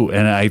really do.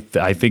 And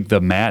I think the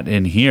mat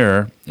in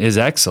here is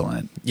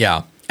excellent.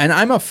 Yeah. And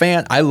I'm a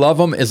fan. I love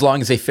them as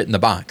long as they fit in the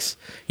box.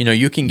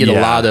 You can get a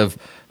lot of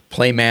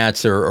play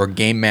mats or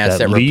game mats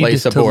that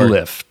replace a board.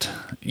 Lift.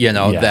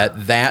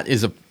 That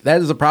is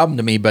a problem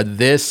to me. But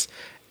this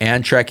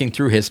and Trekking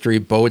Through History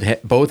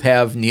both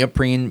have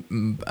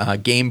neoprene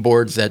game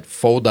boards that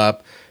fold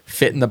up,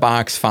 fit in the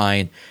box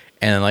fine.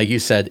 And like you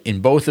said, in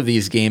both of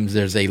these games,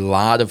 there's a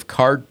lot of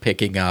card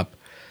picking up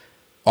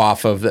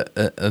off of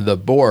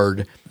the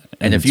board.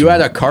 And if you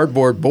had a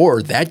cardboard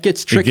board, that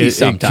gets tricky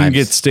sometimes. It can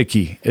get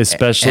sticky,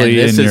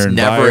 especially in your environment. This is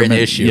never an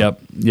issue.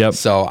 Yep.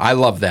 So I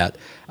love that.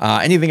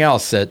 Anything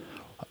else that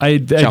I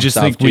just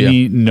think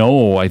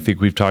I think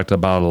we've talked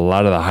about a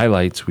lot of the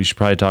highlights. We should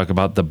probably talk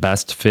about the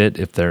best fit,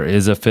 if there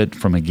is a fit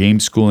from a game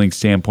schooling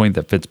standpoint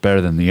that fits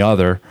better than the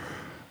other.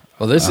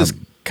 Well, this is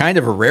kind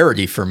of a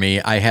rarity for me.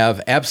 I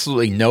have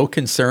absolutely no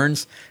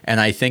concerns,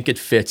 and I think it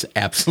fits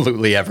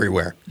absolutely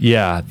everywhere.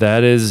 Yeah,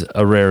 that is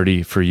a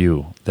rarity for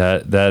you.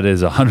 That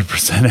is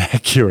 100%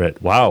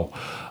 accurate. Wow.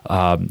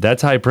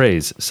 That's high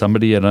praise.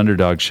 Somebody at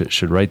Underdog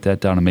should write that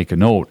down and make a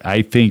note.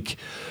 I think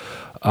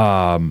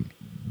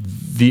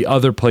the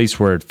other place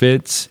where it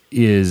fits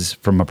is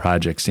from a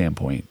project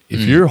standpoint.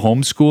 If you're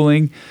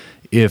homeschooling,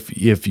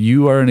 if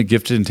you are in a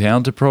gifted and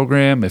talented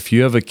program, if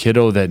you have a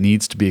kiddo that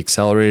needs to be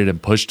accelerated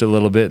and pushed a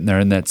little bit, and they're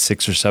in that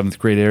 6th or 7th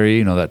grade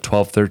area, that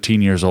 12,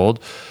 13 years old,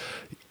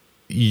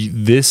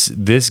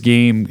 this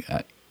game,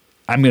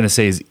 I'm going to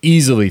say is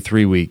easily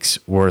 3 weeks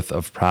worth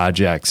of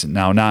projects.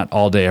 Now, not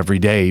all day, every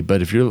day,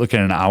 but if you're looking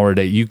at an hour a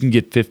day, you can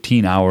get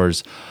 15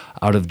 hours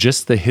out of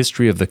just the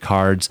history of the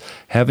cards,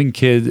 having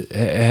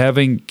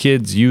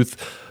kids,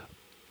 youth,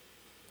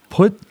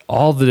 put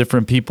all the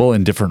different people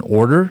in different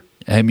order.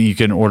 I mean, you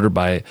can order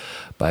by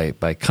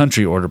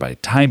country, order by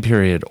time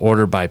period,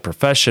 order by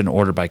profession,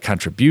 order by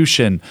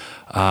contribution.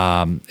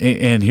 And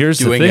here's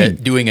the thing.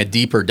 Doing a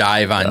deeper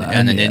dive on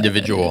an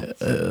individual.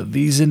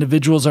 These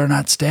individuals are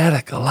not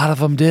static. A lot of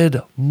them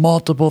did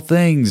multiple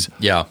things.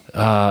 Yeah.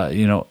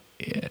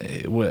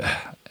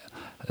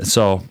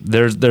 So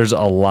there's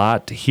a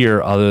lot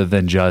here other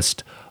than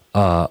just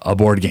a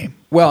board game.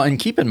 Well, and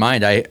keep in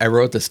mind, I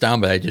wrote this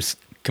down, but I just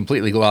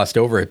completely glossed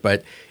over it.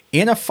 But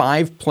in a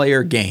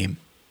 5-player game,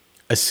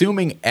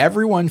 assuming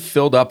everyone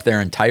filled up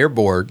their entire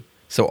board,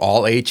 so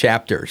all 8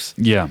 chapters,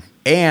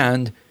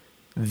 and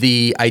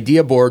the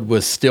idea board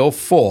was still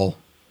full,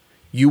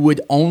 you would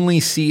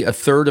only see a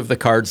third of the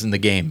cards in the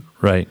game.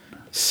 Right.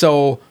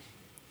 So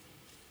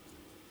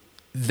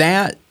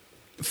that,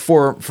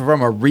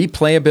 from a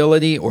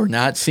replayability or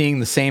not seeing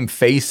the same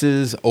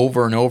faces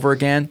over and over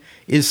again,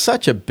 is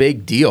such a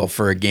big deal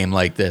for a game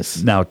like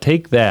this. Now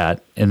take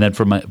that, and then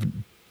from a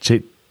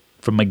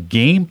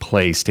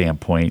gameplay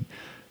standpoint,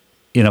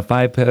 in a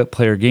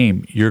 5-player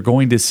game, you're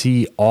going to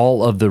see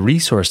all of the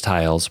resource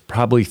tiles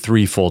probably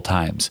 3 full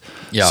times.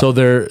 Yeah. So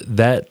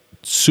that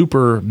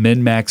super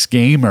min-max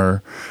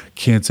gamer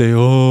can't say,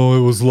 "Oh,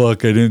 it was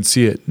luck, I didn't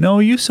see it." No,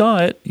 you saw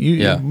it.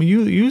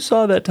 You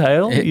saw that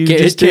tile.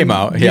 It came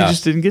out. You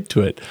just didn't get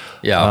to it.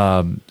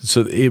 Yeah.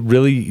 So it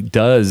really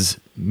does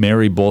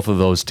marry both of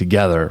those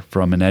together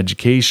from an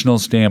educational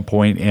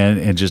standpoint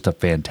and just a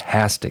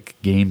fantastic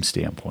game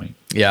standpoint.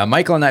 Yeah,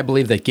 Michael and I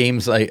believe that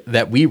games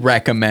that we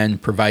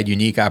recommend provide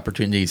unique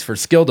opportunities for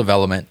skill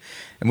development,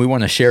 and we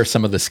want to share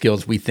some of the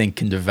skills we think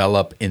can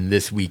develop in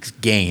this week's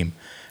game.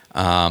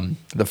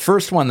 The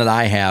first one that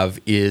I have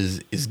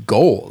is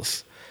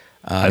goals.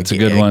 That's a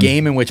good one. A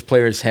game in which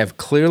players have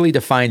clearly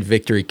defined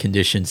victory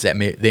conditions that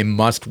they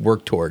must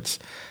work towards.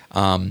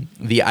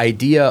 The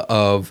idea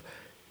of,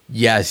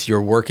 yes,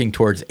 you're working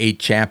towards 8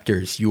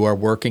 chapters. You are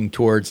working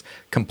towards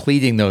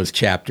completing those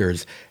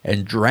chapters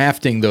and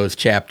drafting those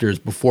chapters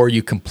before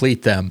you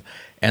complete them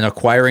and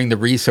acquiring the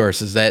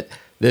resources. That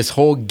this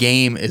whole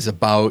game is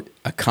about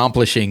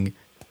accomplishing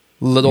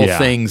little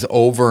things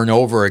over and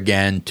over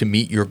again to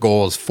meet your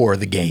goals for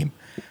the game.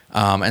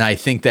 And I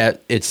think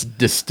that it's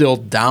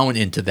distilled down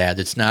into that.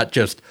 It's not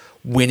just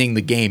winning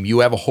the game. You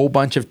have a whole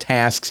bunch of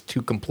tasks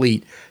to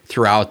complete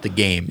throughout the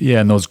game. Yeah,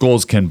 and those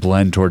goals can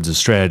blend towards a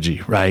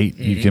strategy, right?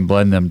 Mm-hmm. You can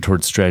blend them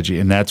towards strategy,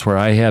 and that's where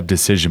I have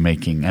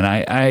decision-making. And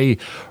I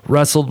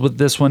wrestled with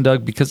this one,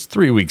 Doug, because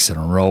 3 weeks in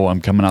a row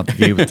I'm coming out the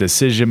gate with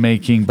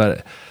decision-making,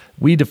 but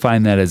we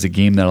define that as a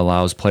game that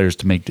allows players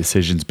to make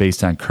decisions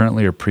based on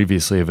currently or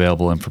previously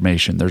available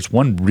information. There's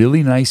one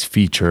really nice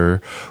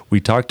feature we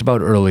talked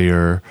about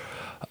earlier,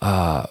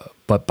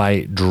 but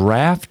by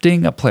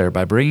drafting a player,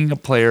 by bringing a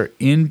player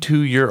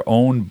into your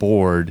own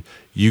board,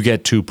 you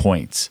get 2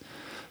 points.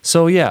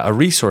 So yeah, a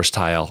resource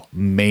tile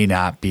may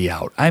not be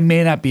out. I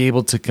may not be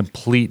able to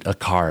complete a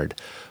card,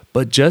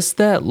 but just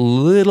that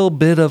little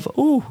bit of,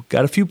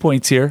 got a few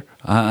points here.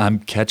 I'm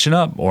catching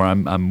up, or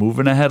I'm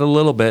moving ahead a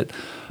little bit.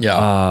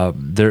 Yeah.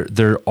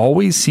 There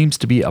always seems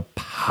to be a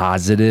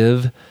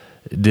positive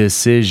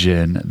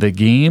decision. The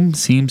game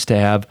seems to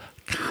have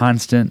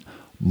constant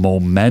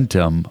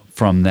momentum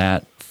from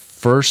that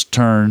first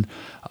turn.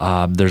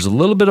 There's a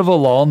little bit of a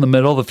lull in the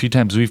middle the few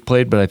times we've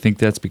played, but I think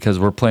that's because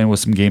we're playing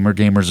with some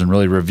gamers and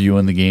really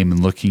reviewing the game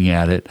and looking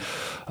at it.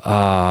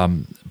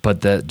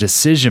 But the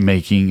decision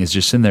making is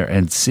just in there,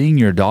 and seeing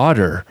your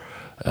daughter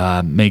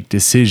make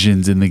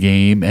decisions in the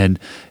game and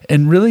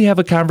really have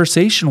a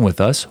conversation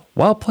with us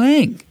while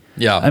playing.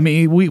 Yeah. I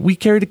mean, we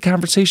carried a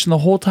conversation the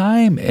whole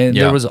time, and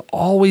there was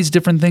always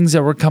different things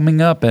that were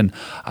coming up, and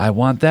I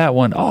want that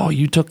one. Oh,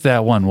 you took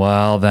that one.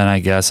 Well, then I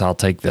guess I'll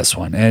take this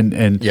one.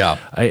 And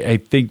I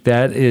think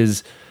that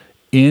is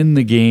in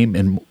the game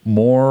in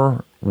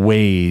more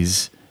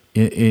ways,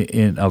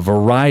 in a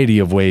variety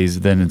of ways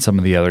than in some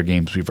of the other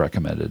games we've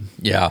recommended.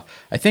 Yeah.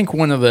 I think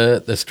one of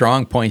the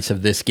strong points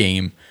of this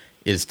game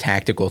is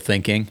tactical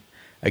thinking.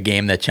 A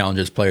game that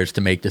challenges players to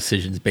make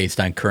decisions based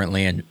on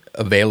currently and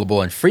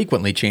available and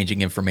frequently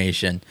changing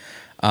information.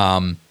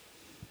 In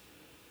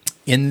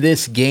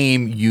this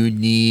game, you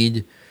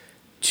need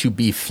to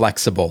be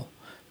flexible.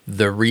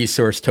 The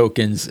research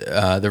tokens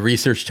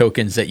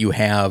that you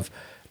have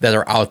that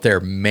are out there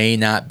may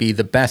not be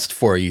the best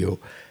for you.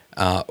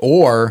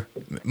 Or,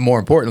 more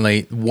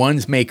importantly,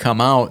 ones may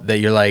come out that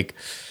you're like,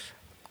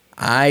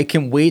 I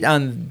can wait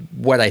on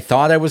what I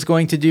thought I was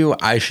going to do.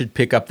 I should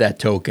pick up that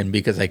token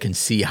because I can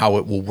see how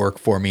it will work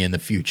for me in the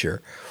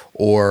future.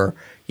 Or,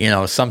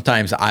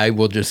 sometimes I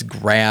will just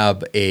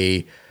grab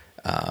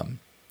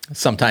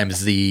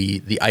sometimes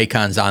the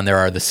icons on there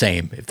are the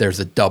same. If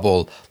there's a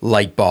double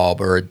light bulb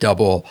or a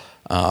double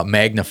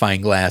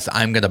magnifying glass,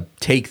 I'm going to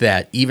take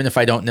that even if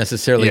I don't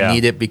necessarily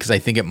need it because I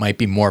think it might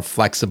be more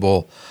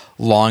flexible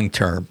long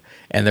term.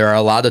 And there are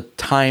a lot of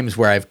times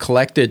where I've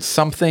collected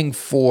something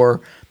for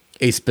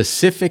a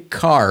specific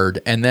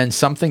card, and then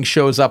something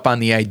shows up on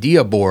the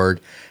idea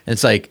board, and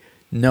it's like,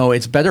 no,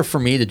 it's better for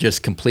me to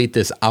just complete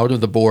this out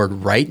of the board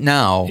right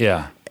now.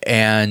 Yeah.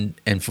 And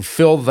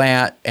fulfill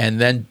that, and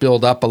then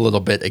build up a little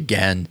bit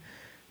again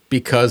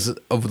because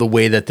of the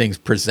way that things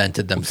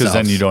presented themselves. Because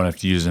then you don't have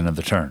to use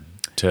another turn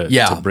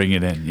to bring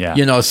it in. Yeah.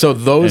 You know, so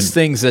those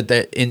things that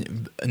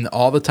in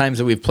all the times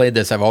that we've played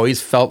this, I've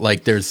always felt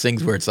like there's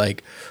things where it's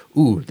like,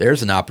 ooh,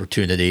 there's an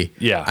opportunity.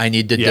 Yeah. I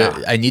need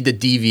to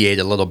deviate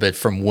a little bit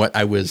from what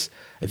I was.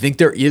 I think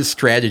there is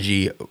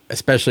strategy,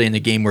 especially in a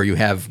game where you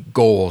have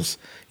goals.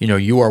 You know,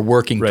 you are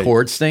working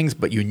towards things,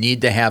 but you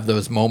need to have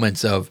those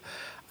moments of,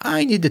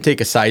 I need to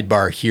take a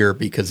sidebar here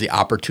because the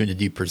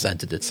opportunity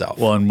presented itself.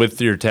 Well, and with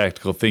your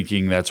tactical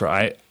thinking, that's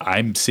where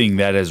I'm seeing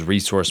that as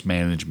resource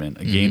management,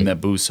 a game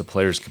that boosts a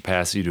player's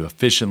capacity to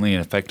efficiently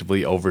and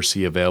effectively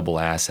oversee available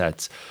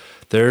assets.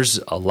 There's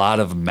a lot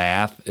of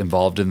math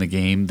involved in the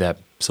game that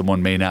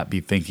someone may not be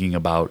thinking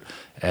about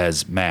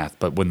as math,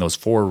 but when those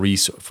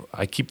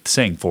I keep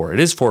saying four, it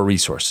is 4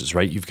 resources,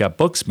 right? You've got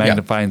books,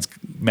 magnifying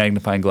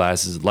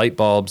glasses, light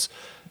bulbs,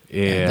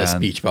 and the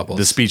speech bubbles.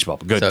 The speech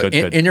bubble. Good, so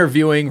good.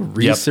 Interviewing,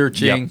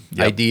 researching,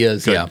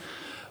 ideas. Good. Yeah.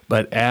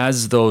 But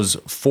as those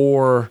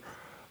 4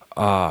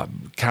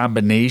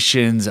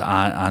 combinations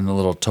on the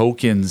little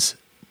tokens,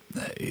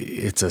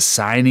 it's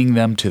assigning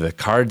them to the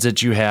cards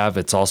that you have.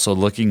 It's also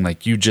looking,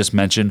 like you just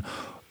mentioned,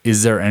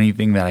 is there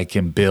anything that I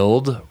can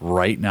build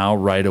right now,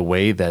 right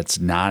away, that's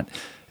not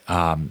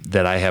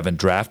that I haven't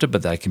drafted,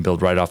 but that I can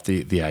build right off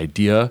the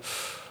idea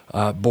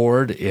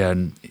board?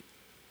 And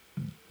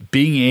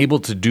being able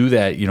to do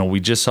that, you know, we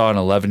just saw an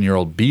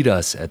 11-year-old beat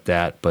us at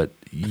that, but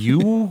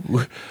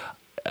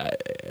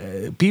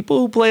people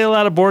who play a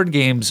lot of board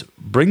games,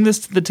 bring this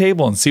to the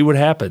table and see what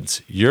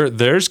happens.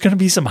 There's going to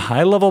be some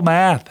high-level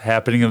math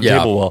happening at the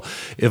table. Well,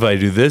 if I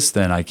do this,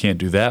 then I can't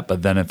do that,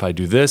 but then if I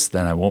do this,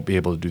 then I won't be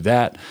able to do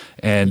that.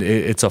 And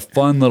it's a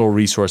fun little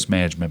resource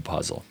management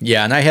puzzle.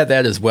 Yeah, and I had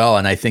that as well,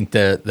 and I think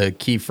the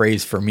key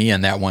phrase for me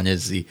on that one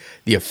is the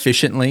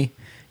efficiently.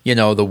 You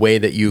know, the way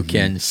that you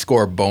can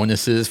score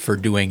bonuses for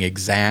doing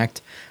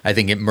exact. I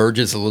think it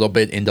merges a little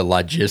bit into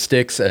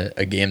logistics,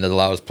 a game that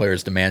allows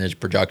players to manage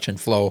production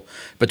flow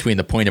between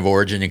the point of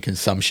origin and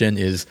consumption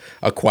is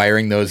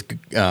acquiring those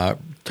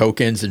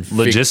tokens and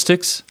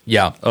logistics.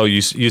 Yeah. Oh,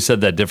 you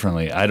said that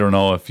differently. I don't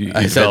know if you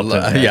I said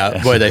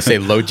What did I say?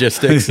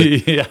 Logistics.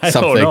 Yeah, I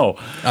don't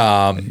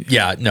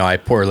know. No, I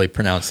poorly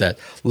pronounced that.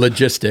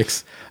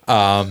 Logistics.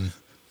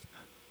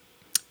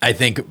 I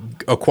think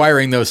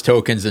acquiring those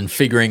tokens and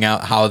figuring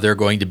out how they're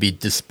going to be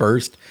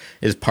dispersed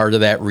is part of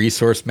that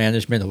resource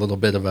management, a little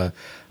bit of a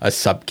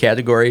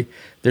subcategory.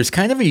 There's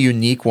kind of a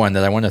unique one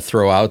that I want to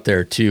throw out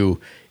there too,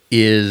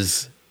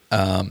 is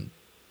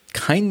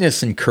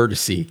kindness and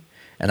courtesy.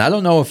 And I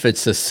don't know if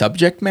it's the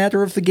subject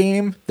matter of the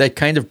game that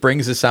kind of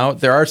brings this out.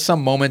 There are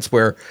some moments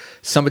where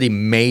somebody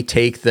may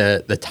take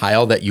the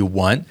tile that you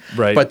want,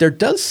 right. But there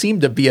does seem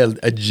to be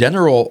a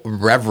general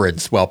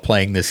reverence while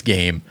playing this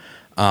game.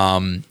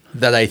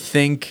 That I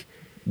think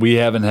we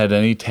haven't had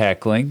any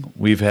tackling.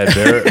 We've had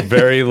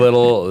very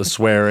little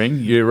swearing.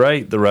 You're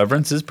right. The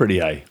reverence is pretty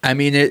high. I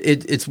mean,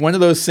 it's one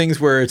of those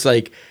things where it's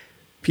like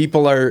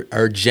people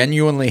are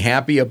genuinely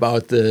happy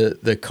about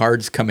the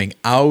cards coming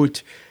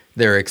out.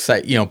 They're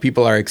excited. You know,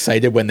 people are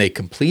excited when they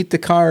complete the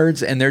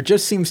cards, and there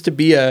just seems to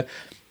be a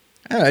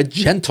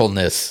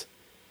gentleness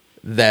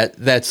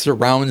that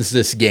surrounds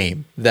this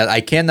game that I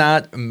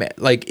cannot,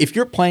 like, if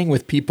you're playing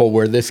with people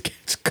where this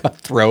gets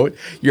cutthroat,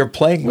 you're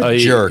playing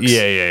with jerks.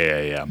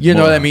 Yeah. You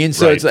know what I mean?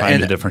 So it's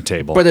find a different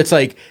table. But it's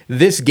like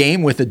this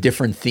game with a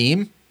different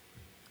theme.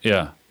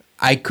 Yeah.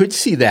 I could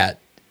see that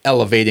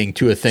elevating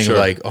to a thing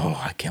like, oh,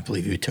 I can't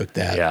believe you took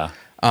that. Yeah.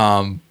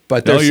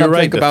 But there's you're something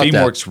right. about The theme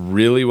that. works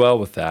really well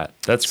with that.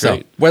 That's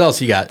great. So, what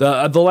else you got?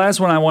 The last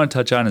one I want to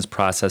touch on is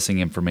processing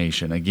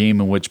information, a game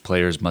in which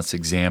players must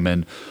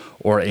examine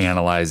or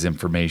analyze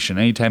information.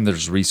 Anytime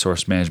there's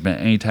resource management,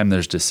 anytime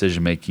there's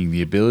decision making,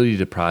 the ability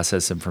to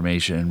process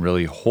information and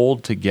really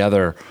hold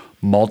together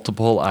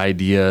multiple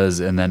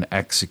ideas and then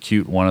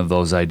execute one of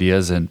those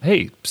ideas and,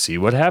 hey, see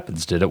what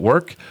happens. Did it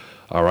work?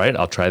 All right,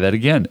 I'll try that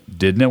again.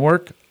 Didn't it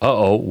work?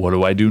 Uh-oh, what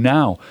do I do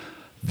now?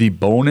 The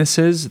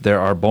bonuses,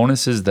 there are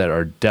bonuses that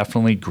are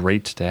definitely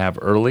great to have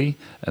early,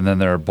 and then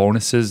there are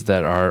bonuses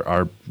that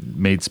are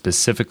made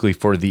specifically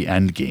for the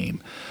end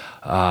game.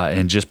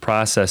 And just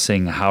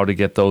processing how to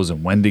get those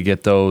and when to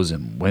get those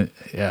and when,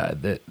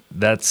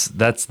 that's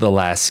the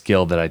last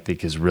skill that I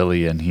think is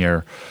really in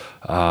here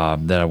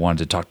that I wanted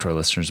to talk to our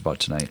listeners about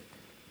tonight.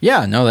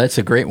 Yeah, no, that's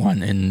a great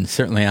one, and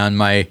certainly on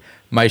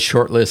my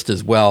short list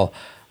as well.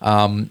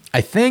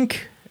 I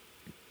think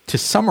to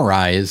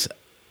summarize,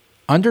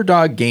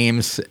 Underdog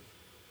Games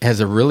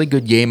has a really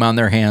good game on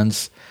their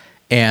hands,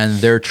 and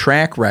their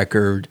track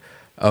record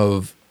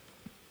of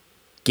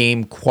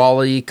game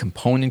quality,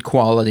 component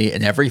quality,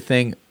 and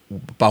everything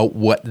about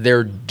what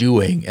they're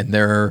doing and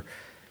their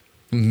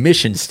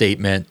mission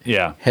statement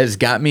has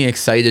got me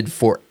excited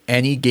for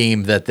any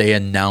game that they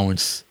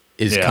announce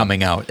is Yeah.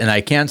 coming out. And I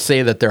can't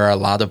say that there are a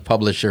lot of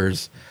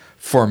publishers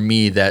for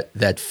me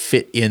that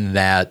fit in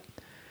that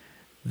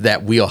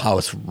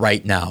wheelhouse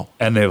right now.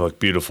 And they look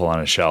beautiful on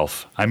a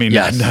shelf. I mean,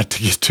 Yes. not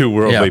to get too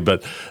worldly, Yeah.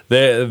 but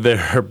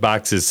their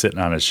boxes sitting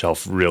on a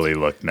shelf really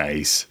look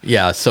nice.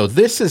 Yeah, so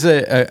this is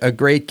a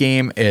great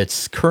game.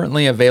 It's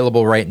currently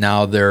available right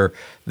now.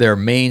 Their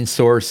main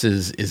source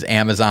is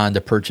Amazon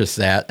to purchase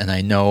that. And I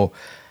know,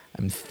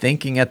 I'm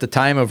thinking at the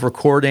time of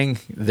recording,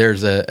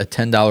 there's a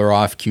 $10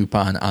 off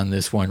coupon on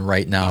this one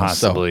right now.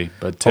 Possibly,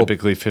 but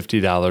typically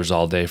 $50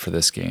 all day for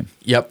this game.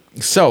 Yep.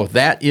 So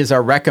that is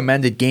our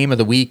recommended game of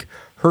the week,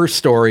 Her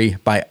Story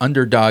by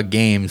Underdog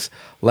Games.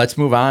 Let's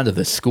move on to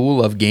the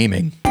School of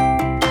Gaming.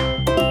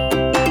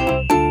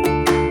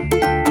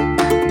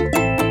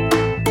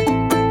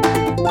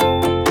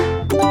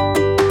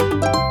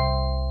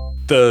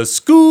 The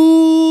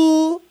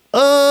School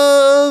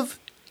of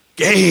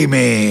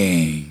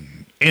Gaming.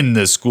 In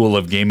the School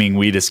of Gaming,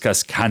 we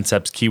discuss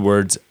concepts,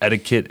 keywords,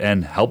 etiquette,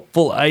 and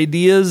helpful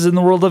ideas in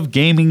the world of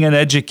gaming and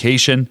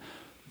education.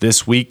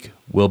 This week,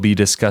 we'll be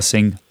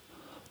discussing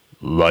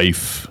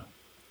life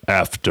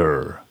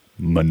after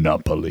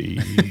Monopoly.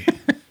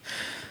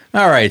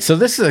 All right, so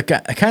this is a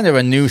kind of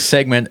a new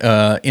segment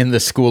in the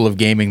School of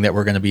Gaming that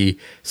we're going to be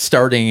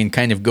starting and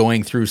kind of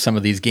going through some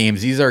of these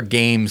games. These are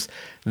games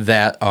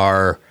that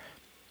are,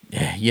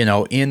 you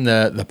know, in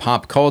the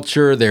pop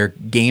culture. They're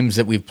games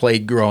that we've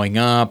played growing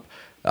up.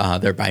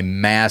 They're by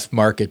mass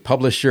market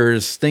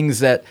publishers, things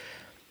that,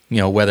 you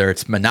know, whether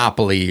it's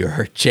Monopoly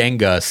or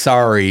Jenga,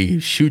 Sorry,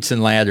 Chutes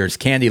and Ladders,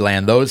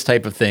 Candyland, those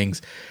type of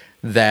things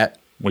that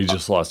We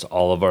just lost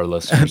all of our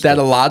listeners. that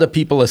a lot of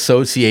people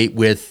associate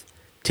with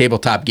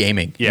tabletop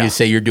gaming. Yeah. You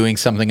say you're doing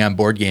something on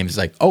board games,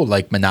 like, oh,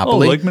 like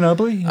Monopoly. like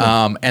Monopoly?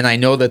 Yeah. And I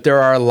know that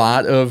there are a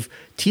lot of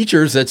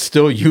teachers that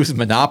still use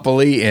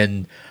Monopoly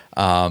in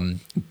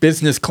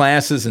business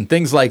classes and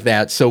things like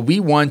that. So we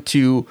want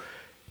to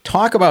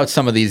talk about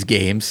some of these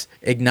games,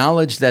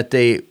 acknowledge that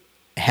they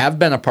have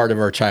been a part of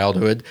our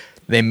childhood.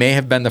 They may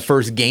have been the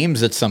first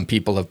games that some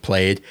people have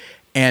played.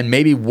 And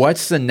maybe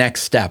what's the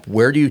next step?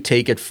 Where do you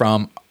take it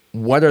from?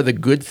 What are the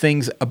good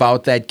things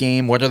about that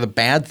game? What are the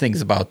bad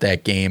things about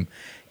that game?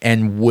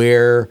 And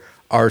where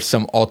are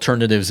some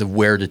alternatives of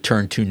where to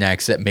turn to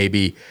next that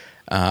maybe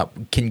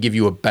can give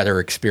you a better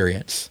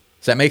experience?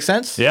 Does that make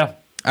sense? Yeah.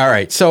 All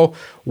right. So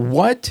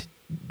what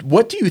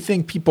do you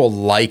think people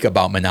like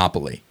about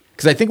Monopoly?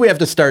 Because I think we have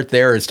to start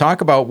there, is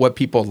talk about what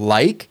people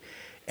like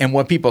and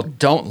what people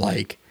don't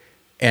like,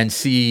 and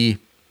see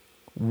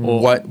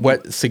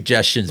what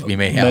suggestions we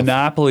may have.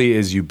 Monopoly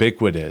is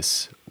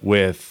ubiquitous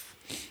with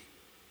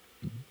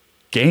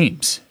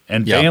games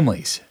and Yeah.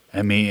 families.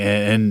 I mean,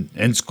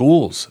 and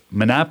schools.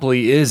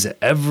 Monopoly is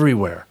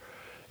everywhere.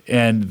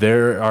 And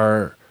there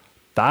are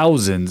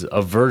thousands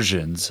of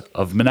versions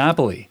of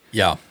Monopoly.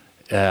 Yeah.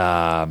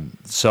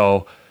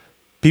 So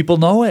people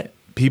know it.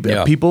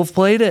 Yeah. People have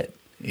played it.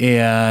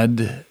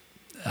 And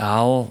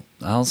I'll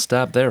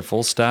stop there.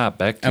 Full stop.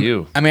 Back to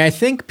you. I mean, I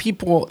think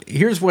people,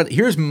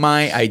 here's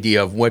my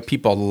idea of what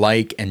people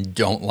like and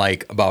don't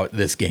like about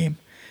this game,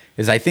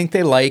 is I think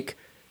they like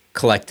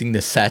collecting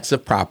the sets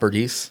of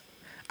properties.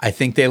 I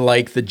think they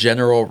like the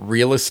general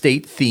real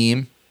estate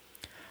theme.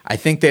 I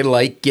think they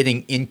like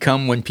getting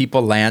income when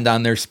people land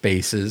on their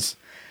spaces.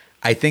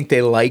 I think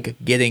they like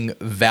getting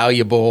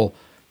valuable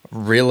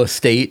real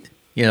estate,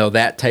 you know,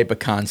 that type of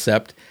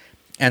concept.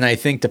 And I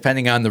think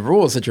depending on the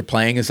rules that you're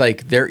playing, is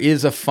like there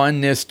is a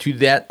funness to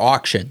that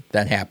auction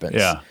that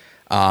happens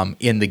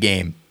in the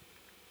game.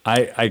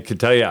 I could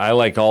tell you, I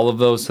like all of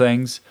those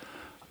things.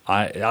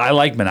 I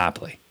like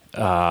Monopoly.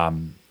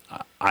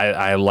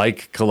 I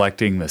like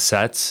collecting the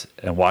sets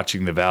and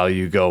watching the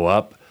value go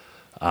up.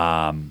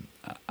 I'm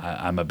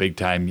a big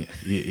time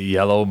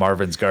yellow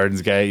Marvin's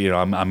Gardens guy. You know,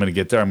 I'm going to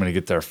get there. I'm going to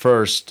get there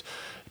first.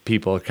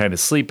 People are kind of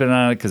sleeping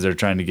on it because they're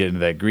trying to get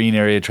into that green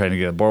area, trying to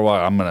get a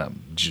boardwalk. I'm going to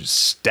just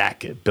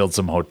stack it, build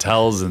some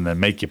hotels, and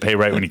then make you pay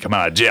right when you come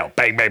out of jail.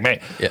 Bang, bang,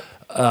 bang.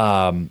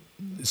 Yeah.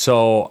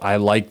 So I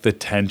like the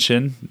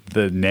tension,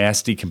 the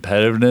nasty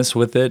competitiveness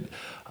with it.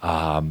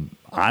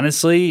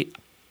 Honestly,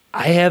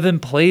 I haven't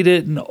played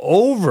it in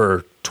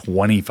over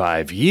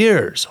 25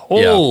 years.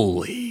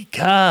 Holy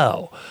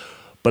cow.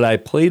 But I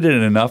played it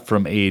enough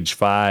from age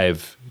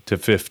 5 to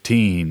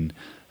 15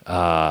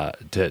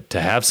 to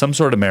have some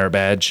sort of merit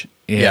badge.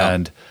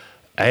 And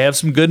I have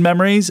some good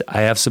memories.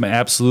 I have some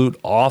absolute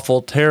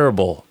awful,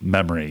 terrible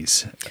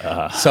memories.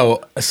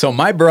 So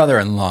my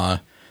brother-in-law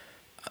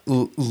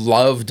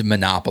loved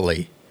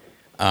Monopoly,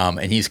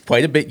 and he's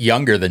quite a bit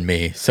younger than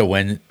me. So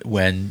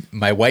when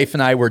my wife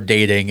and I were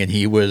dating, and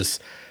he was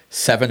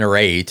 7 or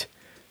 8,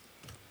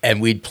 and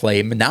we'd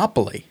play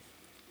Monopoly,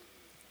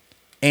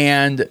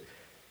 and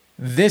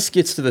this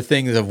gets to the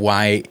things of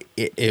why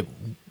it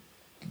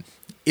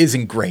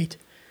isn't great.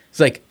 It's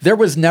like there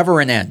was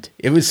never an end.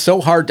 It was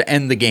so hard to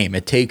end the game.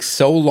 It takes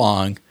so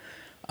long.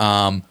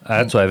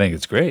 That's why I think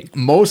it's great.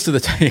 Most of the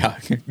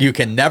time, you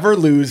can never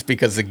lose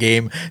because the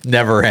game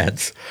never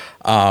ends.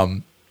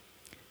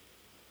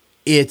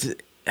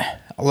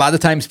 a lot of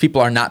times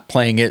people are not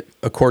playing it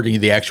according to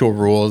the actual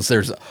rules.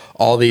 There's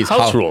all these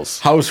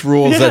House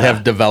rules that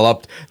have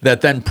developed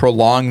that then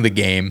prolong the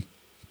game.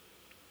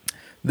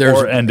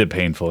 Or end it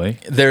painfully.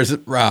 There's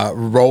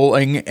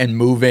rolling and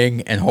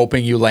moving and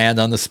hoping you land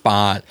on the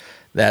spot,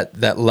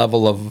 that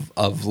level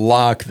of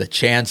luck, the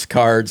chance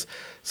cards.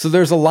 So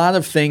there's a lot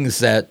of things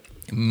that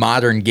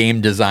modern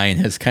game design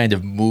has kind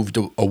of moved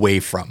away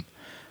from.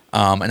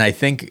 And I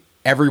think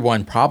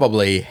everyone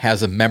probably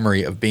has a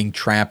memory of being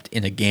trapped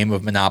in a game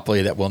of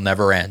Monopoly that will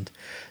never end.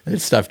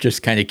 This stuff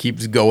just kind of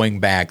keeps going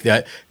back.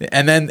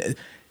 And then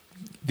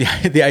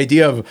the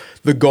idea of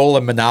the goal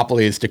of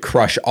Monopoly is to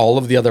crush all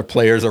of the other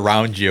players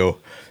around you.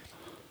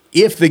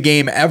 If the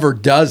game ever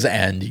does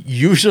end,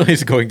 usually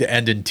it's going to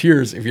end in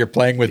tears if you're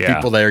playing with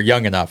people that are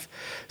young enough.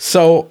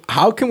 So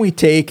how can we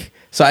take...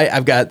 So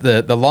I've got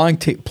the long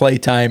play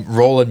time,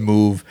 roll and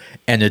move,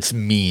 and it's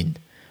mean.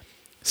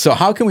 So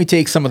how can we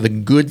take some of the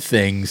good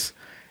things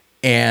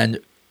and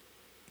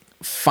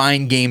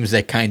find games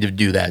that kind of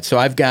do that? So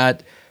I've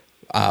got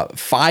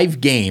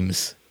 5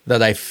 games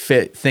that I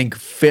think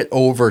fit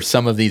over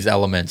some of these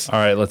elements. All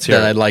right, let's hear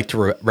that I'd like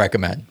to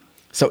recommend.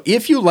 So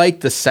if you like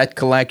the set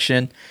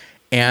collection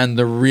and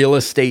the real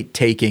estate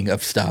taking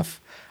of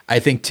stuff, I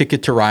think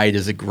Ticket to Ride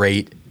is a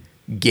great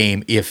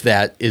game. If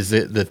that is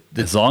the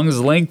as long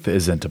as length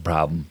isn't a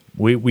problem.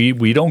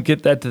 We don't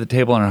get that to the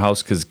table in our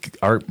house because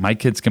my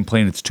kids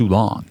complain it's too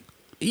long.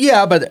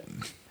 Yeah, but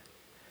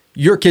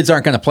your kids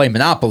aren't going to play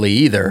Monopoly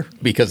either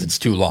because it's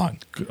too long.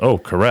 Oh,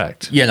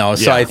 correct.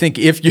 So I think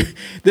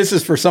this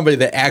is for somebody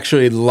that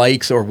actually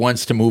likes or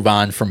wants to move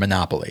on from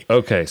Monopoly.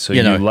 Okay, so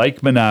you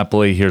like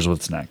Monopoly. Here's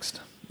what's next.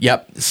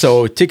 Yep.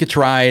 So Ticket to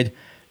Ride,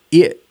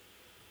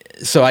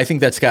 so I think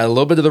that's got a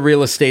little bit of the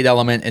real estate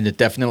element, and it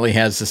definitely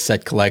has the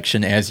set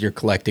collection as you're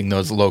collecting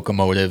those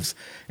locomotives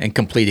and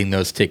completing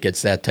those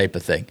tickets, that type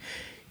of thing.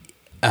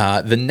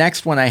 The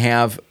next one I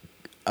have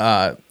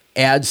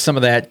adds some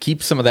of that,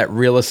 keeps some of that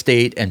real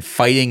estate and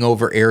fighting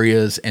over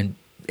areas and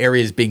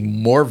areas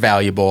being more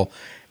valuable,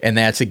 and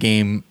that's a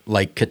game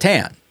like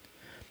Catan,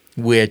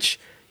 which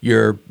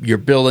you're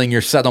building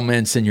your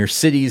settlements and your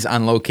cities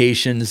on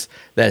locations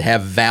that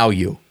have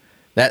value.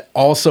 That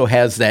also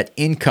has that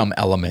income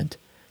element.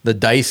 The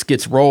dice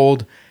gets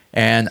rolled,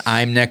 and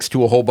I'm next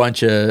to a whole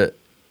bunch of,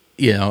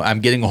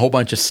 I'm getting a whole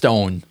bunch of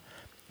stone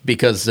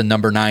because the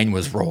number 9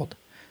 was rolled.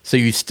 So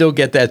you still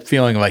get that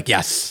feeling like,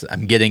 yes,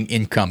 I'm getting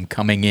income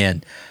coming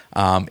in.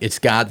 It's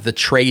got the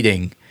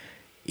trading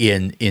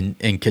in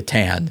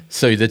Catan.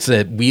 So that's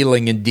a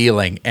wheeling and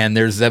dealing, and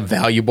there's a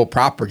valuable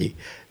property.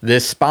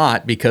 This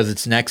spot, because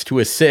it's next to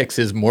a 6,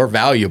 is more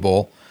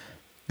valuable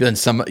than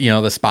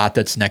the spot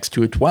that's next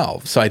to a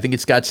 12. So I think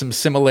it's got some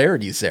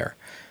similarities there.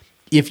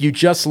 If you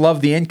just love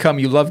the income,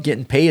 you love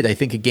getting paid, I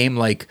think a game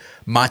like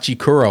Machi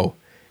Koro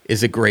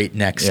is a great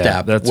next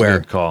step. That's a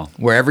good call.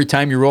 Where every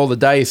time you roll the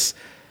dice,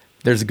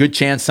 there's a good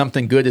chance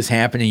something good is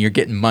happening. You're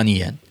getting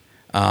money in.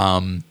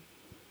 And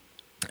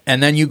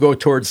then you go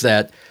towards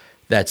that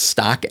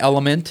stock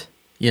element,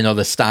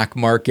 the stock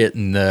market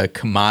and the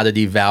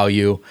commodity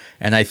value.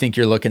 And I think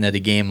you're looking at a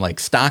game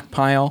like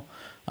Stockpile,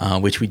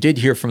 which we did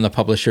hear from the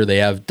publisher. They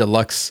have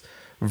deluxe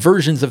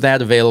versions of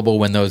that available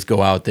when those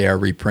go out. They are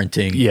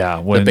reprinting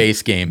the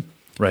base game.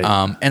 Right.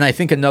 And I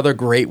think another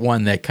great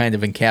one that kind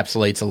of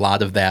encapsulates a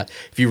lot of that,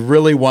 if you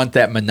really want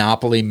that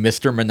Monopoly,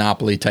 Mr.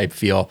 Monopoly type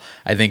feel,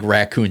 I think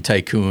Raccoon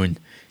Tycoon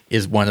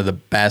is one of the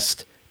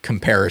best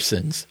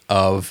comparisons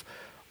of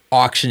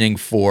auctioning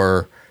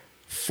for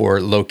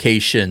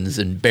locations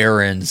and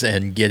barons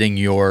and getting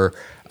your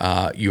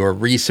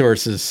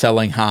resources,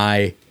 selling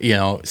high,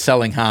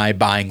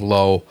 buying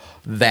low,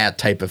 that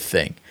type of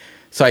thing.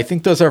 So I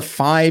think those are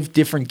 5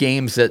 different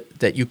games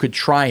that you could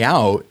try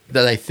out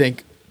that I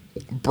think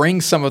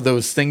bring some of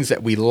those things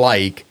that we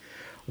like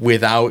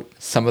without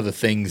some of the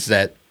things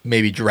that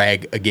maybe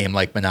drag a game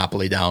like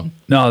Monopoly down.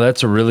 No,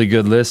 that's a really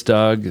good list,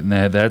 Doug.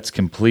 That's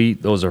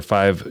complete. Those are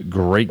 5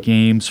 great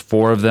games.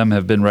 4 of them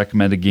have been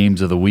recommended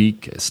games of the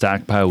week.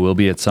 Stockpile will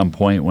be at some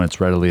point when it's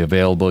readily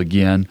available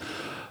again.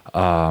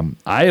 I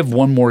have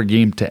one more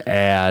game to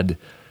add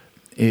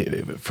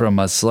from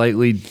a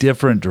slightly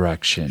different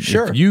direction.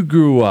 Sure. If you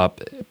grew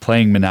up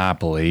playing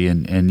Monopoly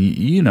and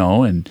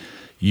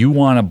you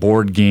want a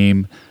board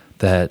game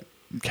that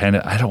kind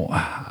of,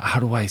 how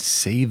do I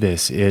say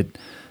this? It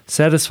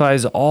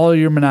satisfies all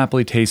your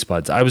Monopoly taste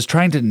buds. I was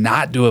trying to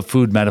not do a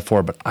food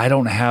metaphor, but I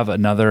don't have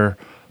another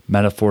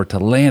metaphor to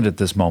land at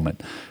this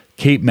moment.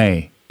 Cape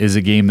May is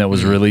a game that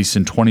was released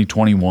in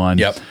 2021.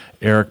 Yep.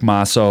 Eric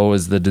Masso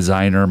is the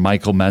designer.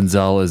 Michael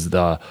Menzel is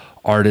the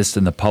artist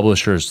and the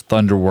publisher's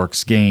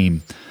Thunderworks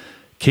game.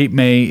 Cape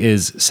May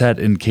is set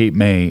in Cape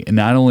May, and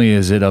not only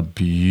is it a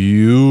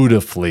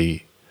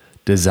beautifully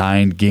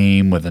designed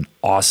game with an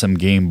awesome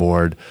game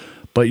board,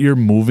 but you're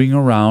moving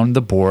around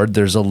the board.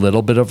 There's a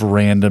little bit of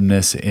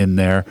randomness in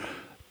there.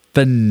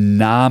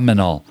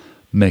 Phenomenal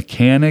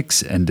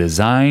mechanics and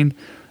design.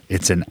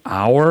 It's an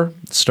hour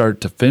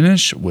start to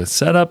finish with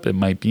setup. It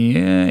might be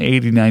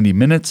 80, 90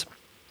 minutes,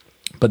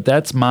 but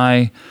that's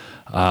my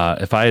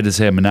if I had to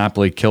say a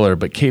Monopoly killer,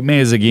 but Cape May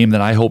is a game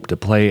that I hope to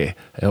play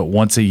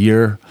once a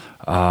year.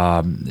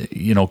 I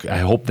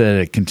hope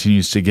that it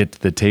continues to get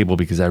to the table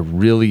because I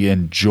really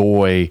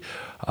enjoy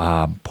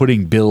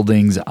putting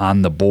buildings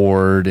on the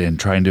board and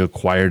trying to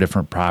acquire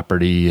different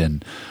property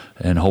and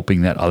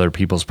hoping that other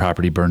people's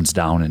property burns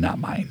down and not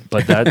mine.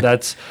 But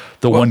that's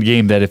the one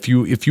game that if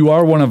you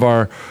are one of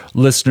our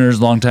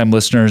listeners, longtime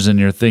listeners, and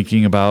you're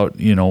thinking about,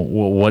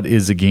 what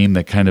is a game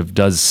that kind of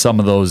does some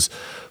of those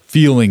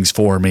feelings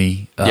for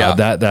me,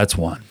 that's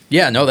one.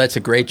 Yeah, no, that's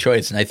a great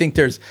choice. And I think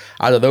there's,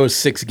 out of those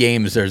 6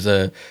 games, there's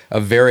a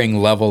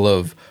varying level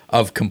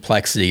of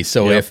complexity.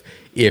 So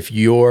if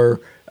you're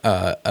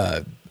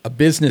a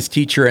business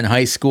teacher in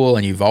high school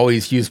and you've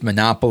always used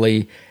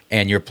Monopoly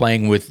and you're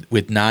playing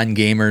with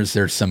non-gamers,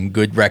 there's some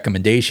good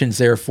recommendations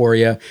there for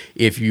you.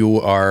 If you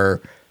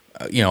are,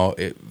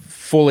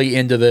 fully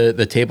into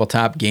the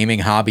tabletop gaming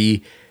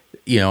hobby,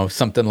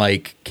 something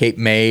like Cape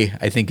May,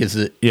 I think is,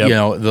 a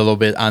little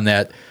bit on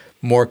that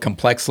more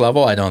complex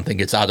level. I don't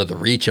think it's out of the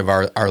reach of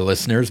our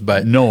listeners,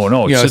 but no,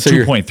 it's a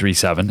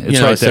 2.37.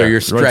 It's right there. So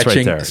you're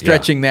stretching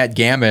stretching that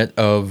gamut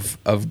of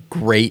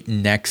great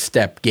next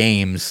step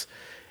games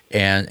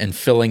and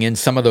filling in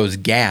some of those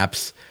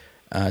gaps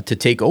to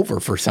take over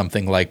for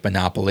something like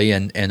Monopoly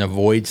and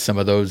avoid some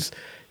of those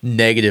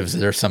negatives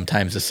that are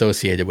sometimes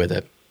associated with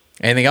it.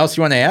 Anything else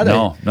you want to add?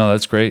 No,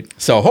 that's great.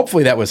 So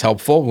hopefully that was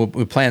helpful.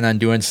 We plan on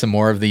doing some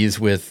more of these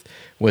with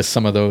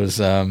some of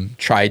those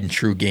tried and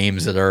true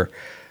games that are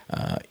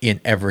in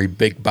every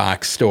big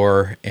box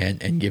store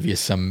and give you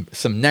some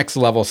next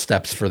level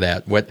steps for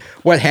that.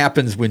 What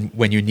happens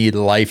when you need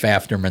life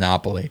after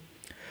Monopoly?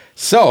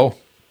 So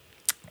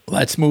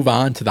let's move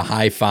on to the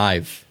high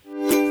five.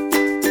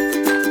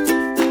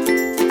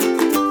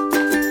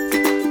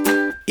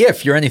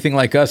 If you're anything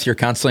like us, you're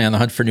constantly on the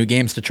hunt for new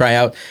games to try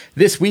out.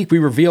 This week we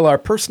reveal our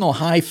personal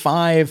high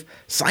five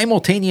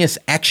simultaneous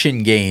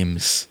action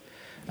games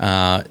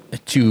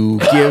to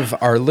give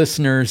our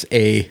listeners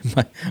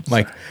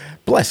Mike.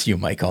 Bless you,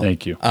 Michael.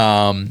 Thank you.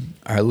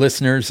 Our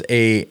listeners,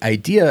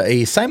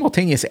 a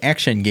simultaneous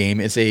action game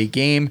is a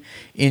game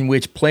in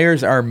which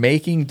players are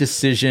making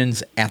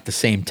decisions at the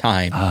same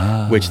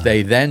time, which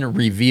they then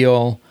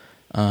reveal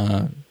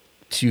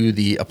to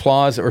the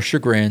applause or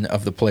chagrin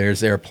of the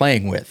players they're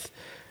playing with.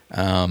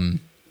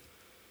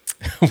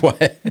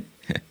 What?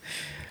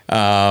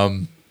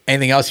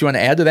 Anything else you want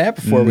to add to that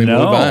before we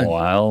move on?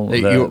 Well,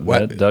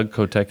 that Doug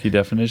Kotecki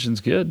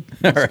definition's good.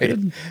 All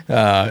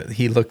right.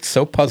 He looked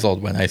so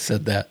puzzled when I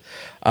said that.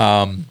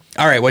 All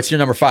right. What's your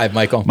number 5,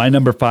 Michael? My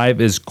number 5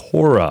 is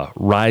Cora,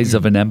 Rise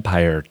of an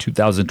Empire,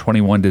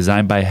 2021,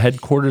 designed by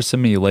Headquarters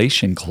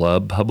Simulation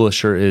Club.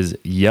 Publisher is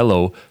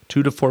Yellow.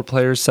 2 to 4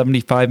 players,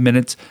 75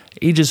 minutes,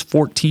 ages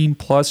 14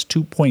 plus,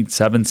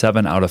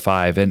 2.77 out of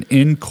 5. And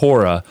in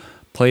Cora,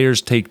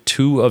 players take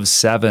 2 of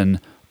 7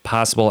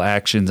 possible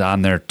actions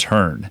on their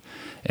turn.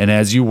 And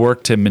as you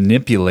work to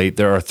manipulate,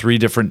 there are 3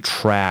 different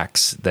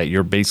tracks that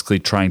you're basically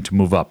trying to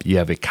move up. You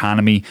have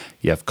economy,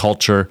 you have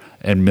culture,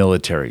 and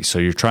military. So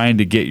you're trying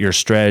to get your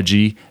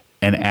strategy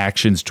and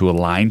actions to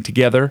align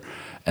together.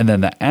 And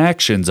then the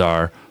actions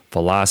are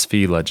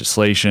philosophy,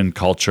 legislation,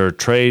 culture,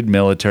 trade,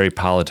 military,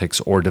 politics,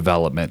 or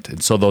development.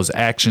 And so those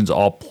actions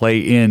all play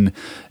in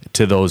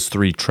to those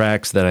 3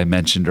 tracks that I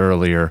mentioned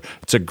earlier.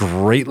 It's a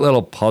great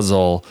little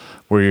puzzle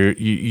where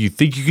you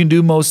think you can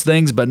do most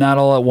things, but not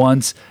all at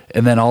once,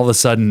 and then all of a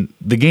sudden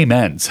the game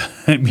ends.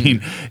 I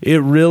mean,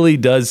 it really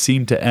does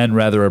seem to end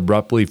rather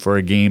abruptly for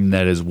a game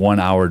that is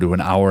 1 hour to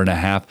an hour and a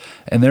half,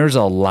 and there's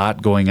a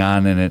lot going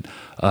on in it.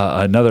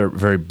 Another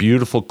very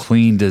beautiful,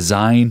 clean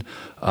design,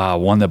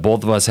 one that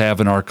both of us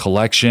have in our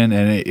collection,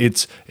 and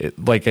it's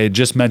like I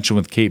just mentioned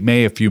with Cape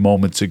May a few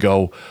moments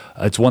ago,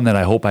 it's one that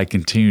I hope I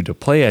continue to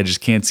play. I just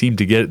can't seem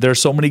to get it.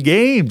 There's so many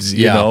games,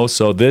 you know,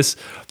 so this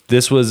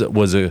was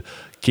a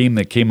game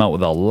that came out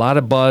with a lot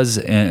of buzz,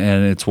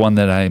 and it's one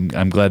that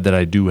I'm glad that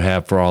I do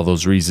have for all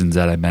those reasons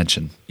that I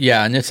mentioned.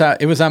 Yeah, and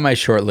it was on my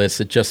short list.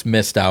 It just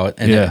missed out.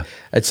 And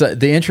it's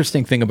the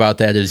interesting thing about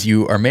that is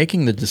you are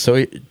making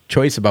the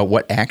choice about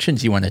what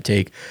actions you want to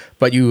take,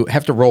 but you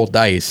have to roll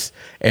dice,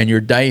 and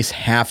your dice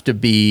have to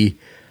be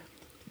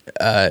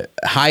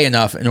high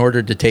enough in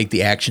order to take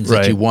the actions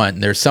that you want.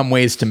 And there's some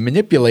ways to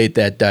manipulate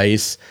that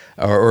dice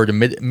or to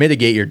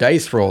mitigate your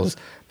dice rolls.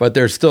 But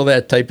there's still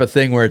that type of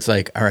thing where it's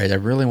like, all right, I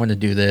really want to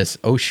do this.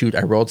 Oh, shoot,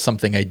 I rolled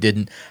something I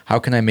didn't. How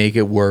can I make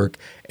it work?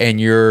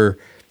 And you're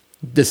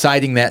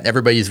deciding that, and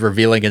everybody's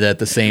revealing it at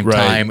the same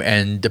time.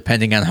 And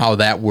depending on how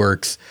that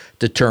works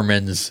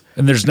determines.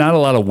 And there's not a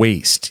lot of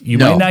waste. You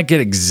might not get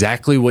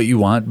exactly what you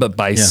want, but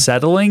by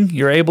settling,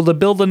 you're able to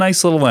build a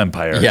nice little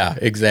empire. Yeah,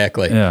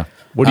 exactly. Yeah.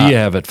 What do you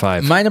have at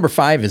 5? My number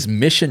 5 is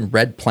Mission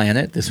Red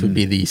Planet. This would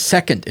be the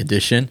 2nd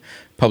edition,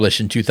 published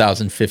in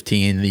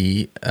 2015.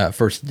 The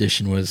first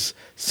edition was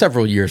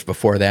several years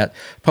before that.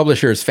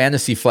 Publisher is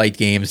Fantasy Flight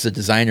Games. The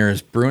designer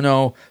is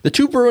Bruno, the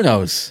 2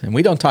 Brunos, and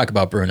we don't talk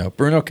about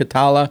Bruno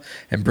Catala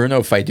and Bruno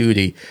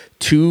Faiduti.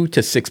 2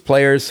 to 6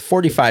 players,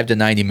 45 to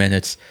 90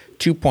 minutes,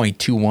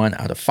 2.21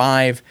 out of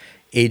 5.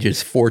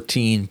 ages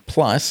 14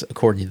 plus,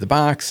 according to the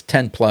box,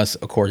 10 plus,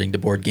 according to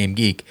Board Game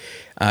Geek.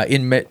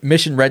 In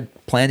Mission Red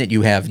Planet,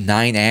 you have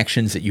 9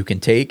 actions that you can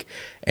take,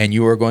 and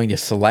you are going to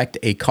select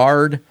a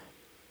card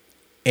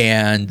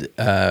and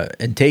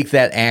take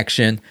that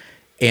action,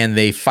 and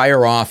they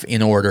fire off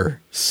in order.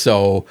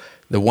 So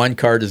the 1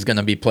 card is going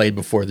to be played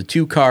before the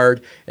 2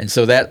 card, and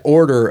so that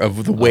order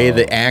of the way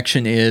the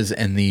action is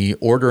and the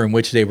order in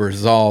which they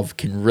resolve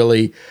can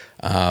really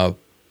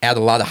add a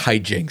lot of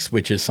hijinks,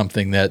 which is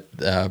something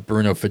that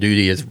Bruno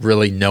Faidutti is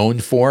really known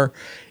for.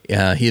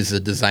 He's the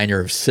designer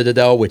of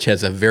Citadel, which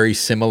has a very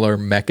similar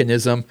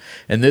mechanism.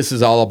 And this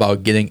is all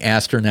about getting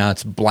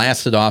astronauts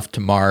blasted off to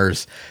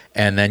Mars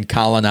and then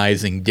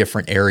colonizing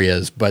different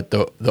areas. But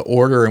the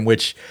order in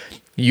which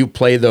you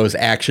play those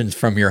actions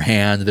from your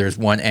hand, there's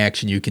 1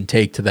 action you can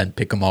take to then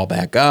pick them all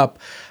back up,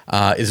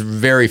 is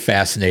very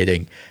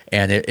fascinating.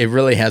 And it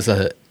really has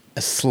a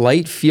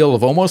slight feel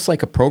of almost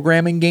like a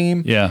programming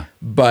game. Yeah.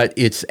 But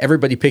it's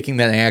everybody picking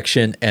that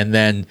action, and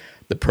then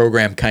the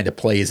program kind of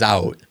plays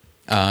out.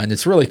 And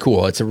it's really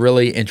cool. It's a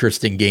really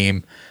interesting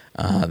game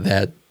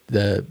that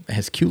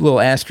has cute little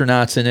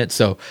astronauts in it.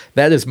 So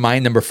that is my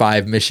number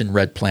 5, Mission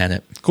Red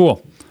Planet.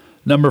 Cool.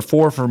 Number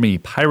 4 for me,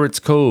 Pirates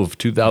Cove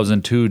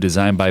 2002,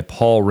 designed by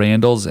Paul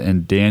Randalls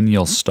and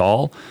Daniel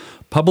Stahl.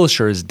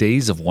 Publisher is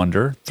Days of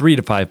Wonder, 3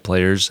 to 5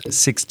 players,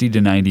 60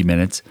 to 90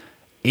 minutes,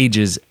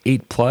 ages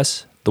 8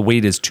 plus. The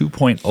weight is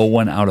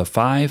 2.01 out of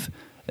 5.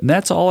 And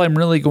that's all I'm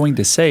really going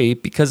to say,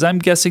 because I'm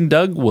guessing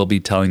Doug will be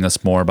telling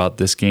us more about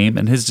this game,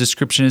 and his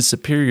description is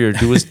superior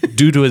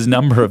due to his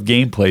number of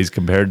gameplays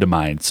compared to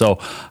mine. So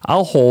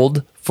I'll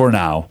hold for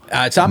now.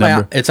 It's on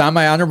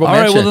my honorable all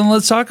mention. All right, well then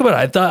let's talk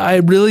about it. I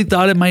really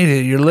thought it might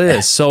hit your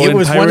list. So it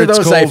was Pirates one of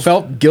those Cove, I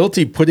felt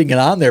guilty putting it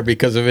on there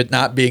because of it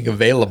not being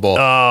available.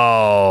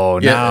 Oh,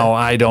 yeah. Now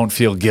I don't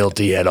feel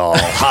guilty at all.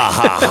 Ha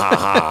ha ha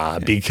ha!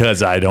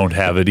 Because I don't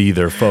have it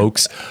either,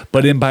 folks.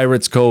 But in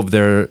Pirates Cove,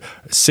 there are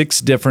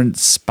 6 different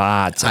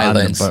spots on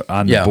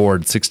the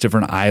board, 6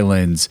 different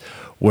islands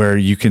where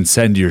you can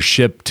send your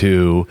ship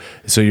to.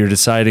 So you're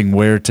deciding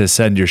where to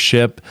send your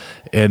ship,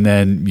 and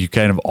then you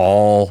kind of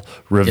all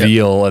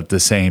reveal at the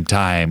same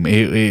time.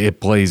 It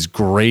plays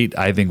great,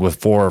 I think, with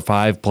 4 or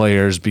 5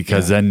 players,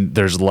 because then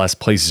there's less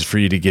places for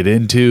you to get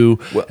into.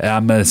 Well,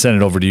 I'm going to send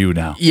it over to you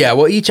now. Yeah,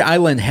 well, each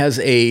island has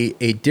a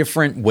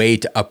different way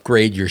to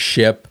upgrade your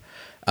ship.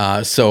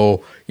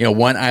 So,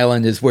 one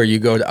island is where you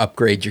go to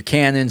upgrade your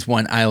cannons.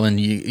 One island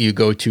you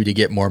go to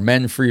get more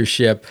men for your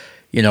ship.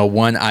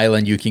 One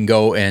island you can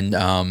go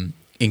and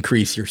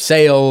increase your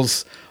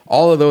sails,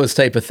 all of those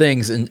type of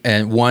things.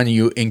 And one,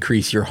 you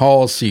increase your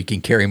hull so you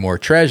can carry more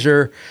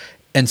treasure.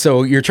 And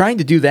so you're trying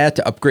to do that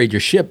to upgrade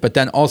your ship, but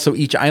then also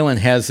each island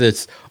has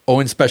its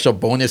own special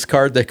bonus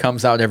card that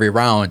comes out every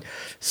round.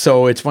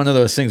 So it's one of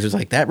those things where it's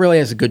like, that really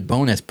has a good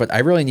bonus, but I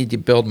really need to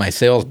build my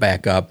sails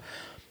back up,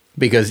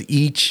 because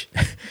each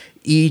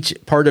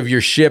part of your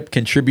ship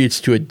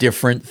contributes to a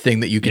different thing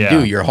that you can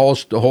do. Your hull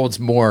holds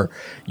more.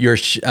 Your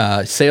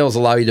sails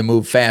allow you to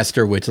move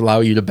faster, which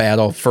allow you to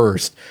battle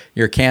first.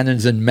 Your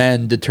cannons and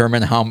men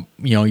determine how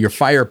your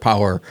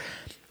firepower.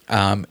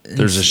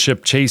 There's a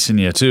ship chasing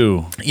you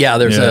too. Yeah,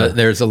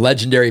 there's a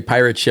legendary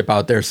pirate ship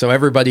out there. So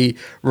everybody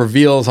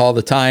reveals all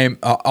the time,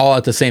 all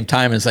at the same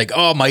time. And it's like,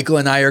 oh, Michael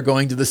and I are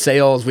going to the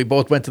sails. We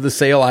both went to the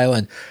sail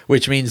island,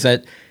 which means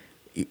that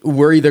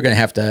we're either going to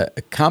have to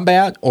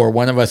combat or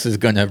one of us is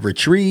going to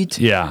retreat.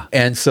 Yeah.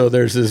 And so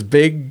there's this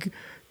big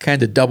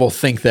kind of double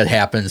think that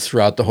happens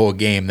throughout the whole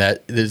game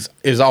that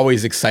is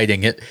always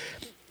exciting.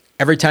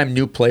 Every time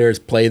new players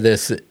play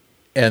this,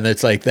 and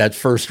it's like that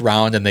first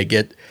round and they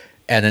get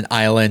at an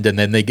island and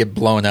then they get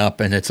blown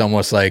up, and it's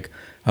almost like,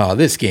 oh,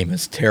 this game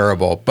is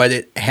terrible. But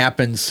it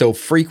happens so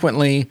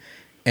frequently,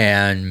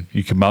 and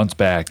you can bounce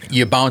back.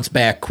 You bounce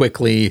back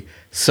quickly.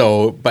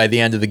 So by the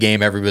end of the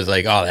game, everybody's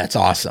like, oh, that's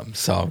awesome.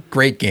 So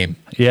great game.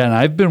 Yeah, and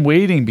I've been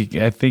waiting,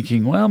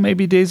 thinking, well,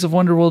 maybe Days of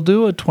Wonder will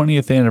do a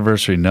 20th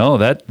anniversary. No,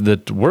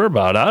 that we're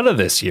about out of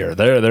this year.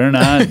 They're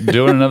not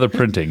doing another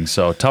printing.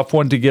 So tough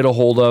one to get a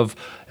hold of.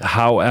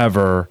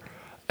 However,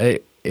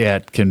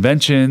 at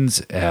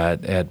conventions,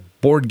 at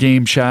board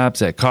game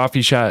shops, at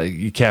coffee shop,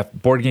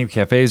 board game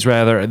cafes,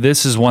 rather,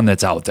 this is one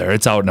that's out there.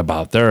 It's out and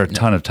about. There are a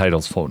ton of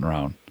titles floating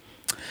around.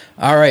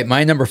 All right,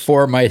 my number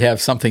 4 might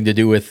have something to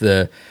do with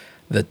the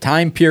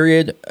time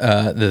period,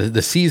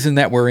 the season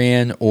that we're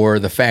in, or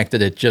the fact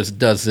that it just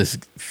does this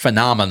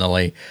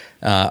phenomenally,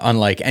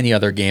 unlike any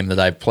other game that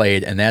I've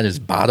played, and that is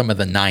Bottom of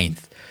the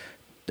Ninth.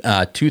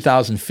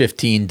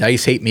 2015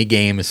 Dice Hate Me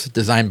games,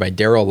 designed by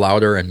Daryl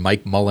Lauder and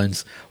Mike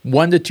Mullins.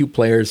 1 to 2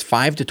 players,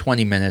 5 to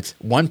 20 minutes,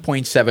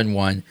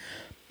 1.71,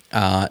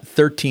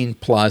 13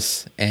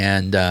 plus,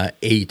 and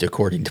 8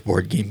 according to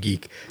Board Game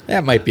Geek.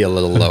 That might be a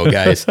little low,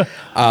 guys.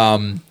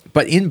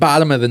 But in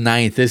Bottom of the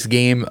Ninth, this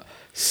game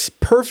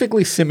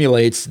perfectly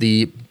simulates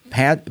the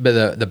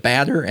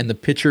batter and the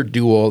pitcher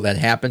duel that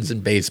happens in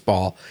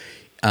baseball.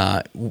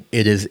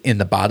 It is in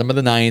the bottom of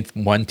the ninth.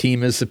 One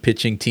team is the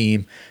pitching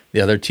team.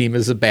 The other team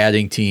is the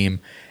batting team.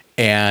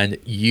 And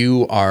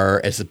you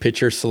are, as the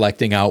pitcher,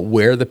 selecting out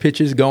where the pitch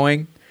is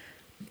going.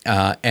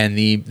 and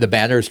the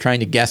batter is trying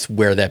to guess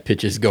where that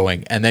pitch is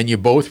going, and then you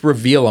both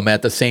reveal them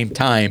at the same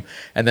time,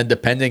 and then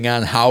depending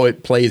on how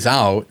it plays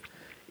out,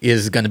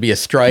 is going to be a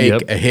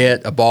strike, a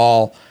hit, a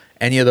ball,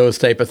 any of those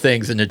type of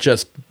things, and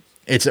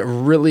it's a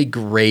really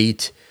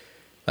great,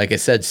 like I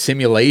said,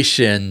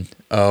 simulation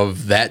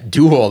of that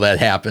duel that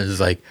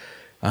happens. Like,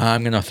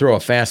 I'm going to throw a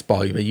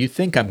fastball, but you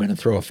think I'm going to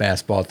throw a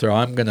fastball,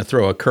 I'm going to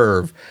throw a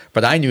curve,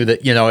 but I knew that,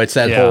 it's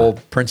that whole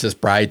Princess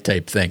Bride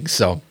type thing.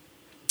 So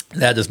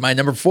that is my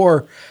number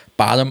 4,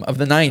 bottom of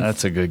the 9th.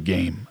 That's a good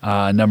game.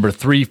 Number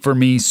 3 for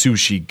me,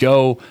 Sushi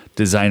Go.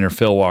 Designer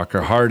Phil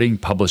Walker Harding,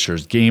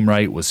 publishers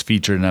Gamewright, was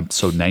featured in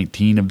episode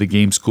 19 of the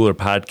Game Schooler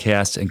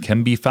podcast and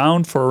can be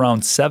found for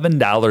around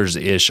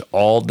 $7-ish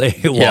all day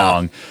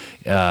long.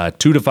 2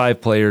 to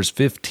 5 players,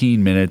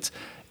 15 minutes.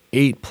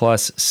 8+,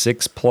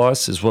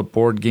 6+ is what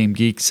Board Game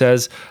Geek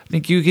says. I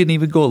think you can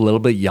even go a little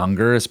bit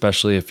younger,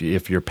 especially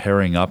if you're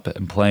pairing up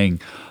and playing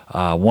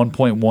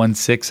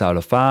 1.16 out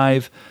of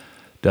 5.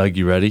 Doug,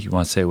 you ready? You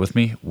want to say it with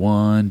me?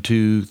 1,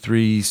 2,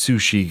 3,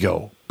 Sushi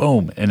Go.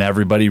 Boom. And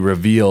everybody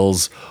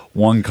reveals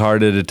one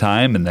card at a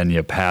time, and then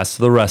you pass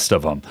the rest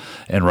of them.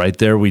 And right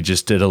there, we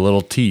just did a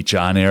little teach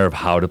on air of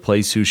how to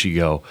play Sushi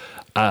Go.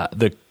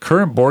 The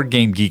current Board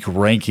Game Geek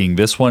ranking,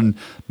 this one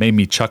made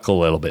me chuckle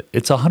a little bit.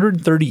 It's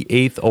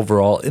 138th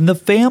overall in the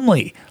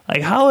family.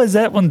 Like, how has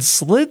that one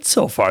slid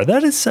so far?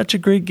 That is such a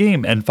great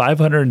game. And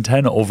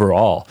 510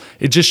 overall.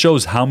 It just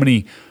shows how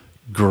many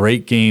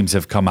great games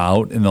have come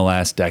out in the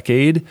last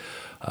decade.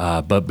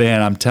 But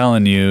man, I'm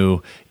telling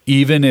you,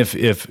 even if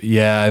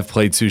I've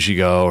played Sushi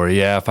Go, or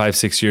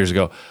 5-6 years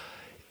ago,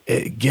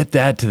 get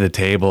that to the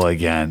table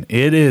again.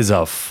 It is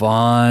a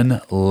fun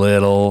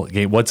little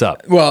game. What's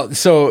up? Well,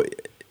 so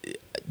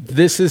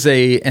this is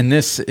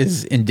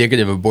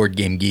indicative of Board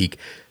Game Geek.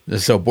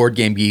 So Board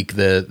Game Geek,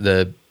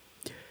 the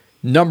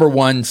number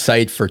 1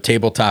 site for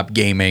tabletop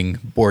gaming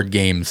board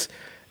games.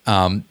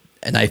 Now,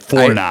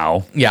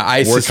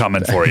 we're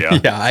coming for you.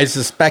 Yeah, I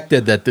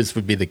suspected that this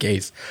would be the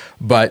case,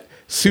 but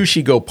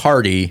Sushi Go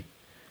Party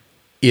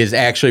is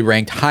actually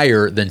ranked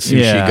higher than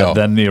Sushi Go.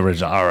 Than the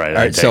original. All right,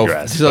 I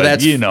digress. So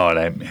that's, you know what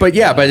I mean. But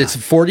but it's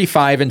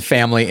 45 in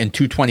family and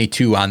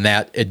 222 on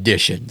that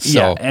edition.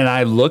 So and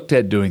I looked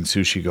at doing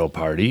Sushi Go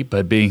Party,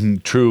 but being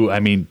true, I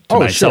mean, to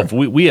myself,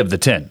 sure. we have the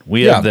tin.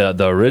 We have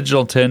the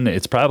original tin.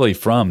 It's probably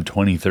from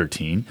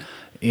 2013.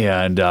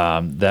 And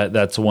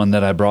that's the one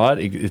that I brought.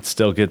 It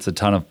still gets a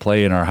ton of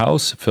play in our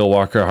house. Phil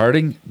Walker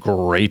Harding,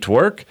 great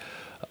work.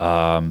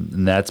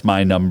 And that's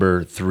my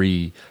number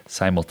 3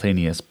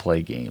 simultaneous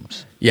play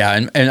games.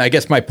 Yeah, and I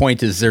guess my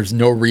point is there's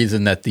no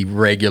reason that the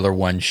regular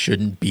one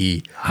shouldn't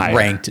be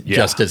ranked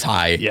just as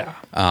high.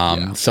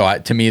 So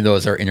to me,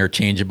 those are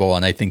interchangeable,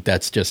 and I think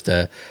that's just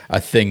a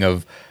thing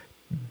of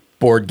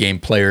board game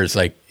players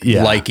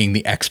liking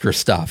the extra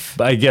stuff.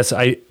 But I guess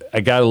I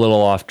got a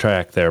little off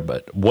track there,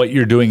 but what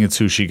you're doing in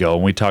Sushi Go,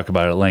 and we talk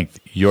about it at length,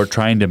 you're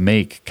trying to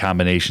make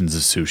combinations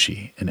of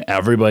sushi, and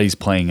everybody's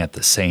playing at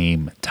the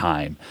same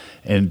time.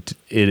 And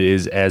it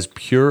is as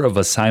pure of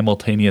a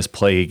simultaneous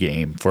play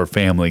game for a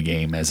family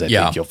game as I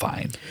think you'll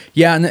find.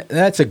 Yeah, and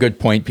that's a good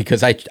point,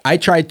 because I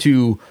tried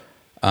to,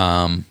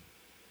 and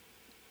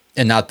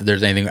not that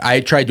there's anything,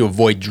 I tried to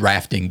avoid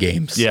drafting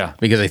games. Yeah.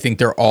 Because I think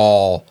they're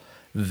all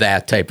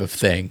that type of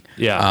thing.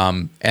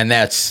 Yeah. And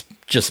that's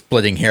just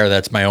splitting hair.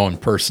 That's my own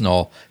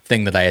personal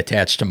thing that I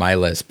attach to my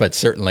list. But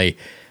certainly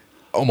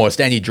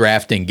almost any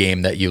drafting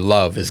game that you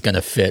love is going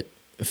to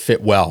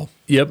fit well.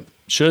 Yep,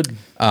 should.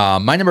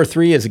 My number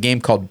 3 is a game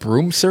called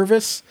Broom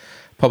Service,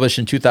 published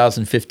in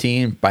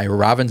 2015 by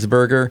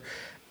Ravensburger.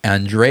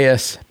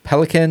 Andreas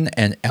Pelikan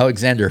and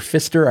Alexander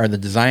Pfister are the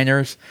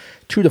designers.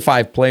 2 to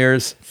 5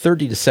 players,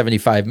 30 to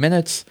 75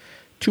 minutes,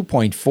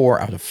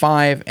 2.4 out of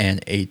 5,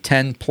 and a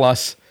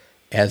 10+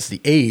 as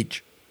the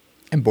age.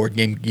 And Board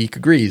Game Geek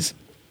agrees.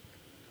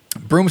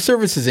 Broom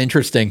Service is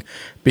interesting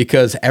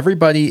because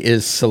everybody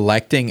is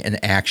selecting an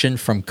action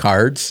from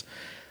cards.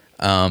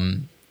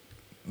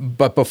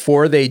 But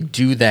before they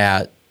do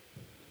that,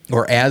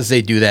 or as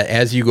they do that,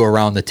 as you go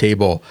around the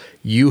table,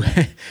 you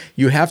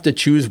have to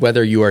choose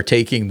whether you are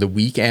taking the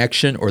weak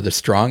action or the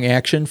strong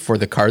action for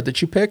the card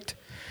that you picked.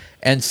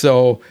 And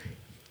so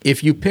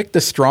if you pick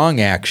the strong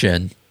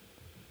action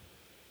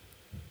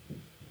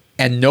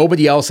and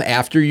nobody else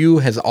after you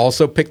has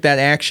also picked that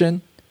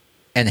action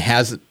and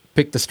has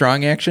picked the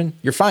strong action,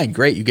 you're fine.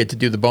 Great. You get to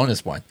do the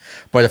bonus one.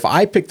 But if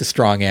I pick the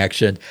strong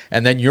action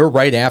and then you're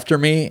right after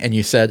me and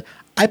you said,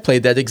 I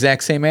played that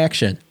exact same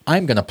action,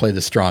 I'm going to play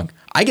the strong,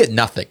 I get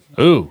nothing.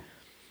 Ooh.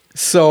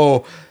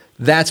 So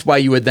that's why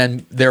you would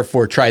then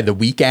therefore try the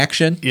weak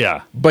action.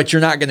 Yeah. But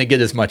you're not going to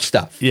get as much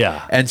stuff.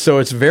 Yeah. And so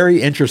it's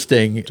very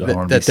interesting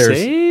that there's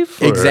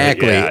safe,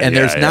 exactly.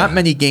 There's not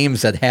many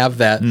games that have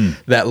that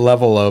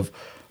level of,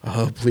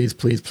 oh, please,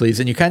 please, please.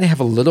 And you kind of have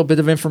a little bit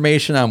of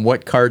information on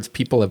what cards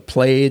people have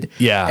played.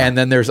 Yeah. And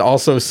then there's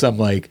also some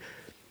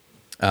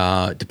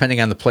depending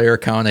on the player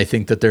count, I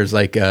think that there's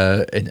like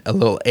a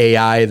little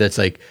AI that's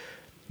like,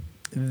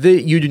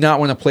 you do not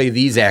want to play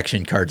these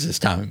action cards this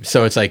time.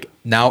 So it's like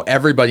now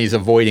everybody's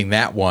avoiding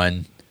that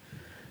one.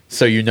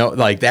 So,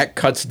 like that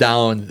cuts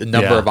down the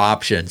number of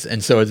options.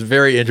 And so it's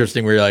very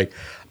interesting where you're like,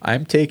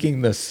 I'm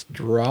taking the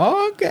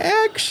strong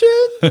action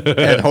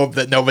and hope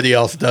that nobody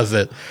else does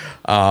it.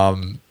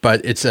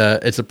 But it's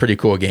a pretty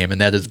cool game, and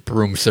that is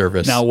Broom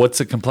Service. Now, what's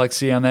the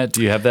complexity on that?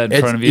 Do you have that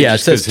in front of you? Yeah, it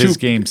says his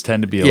games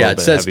tend to be a little bit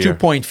heavier. Yeah,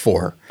 it says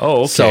 2.4. Oh,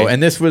 okay. So,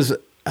 and this was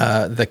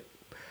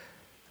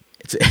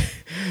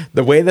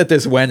the way that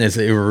this went is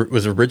it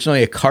was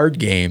originally a card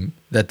game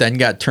that then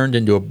got turned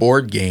into a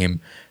board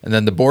game, and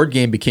then the board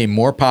game became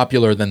more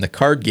popular than the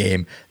card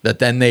game. That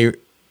then they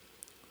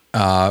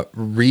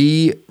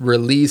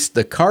re-released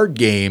the card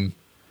game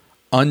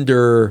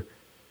under.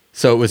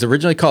 So it was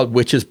originally called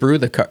Witch's Brew.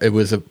 It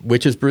was a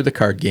Witch's Brew, the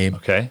card game.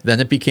 Okay.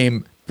 Then it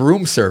became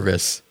Broom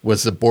Service,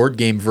 was the board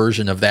game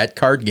version of that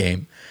card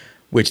game,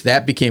 which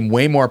that became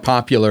way more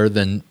popular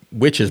than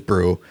Witch's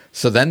Brew.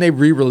 So then they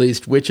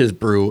re-released Witch's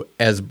Brew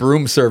as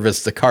Broom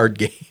Service, the card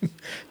game,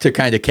 to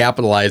kind of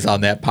capitalize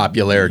on that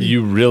popularity.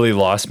 You really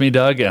lost me,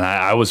 Doug, and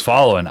I was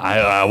following.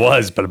 I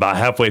was, but about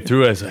halfway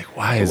through, I was like,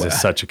 why is this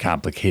such a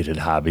complicated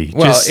hobby?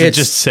 Well,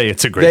 just say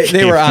it's a great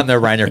game. They were on the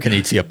Reiner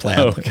Knizia plan.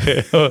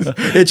 Okay.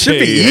 It should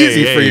be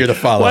easy for you to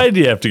follow. Why do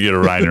you have to get a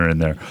Reiner in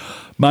there?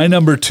 My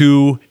number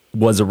 2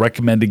 was a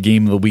recommended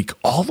game of the week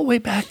all the way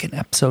back in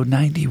episode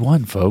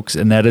 91, folks,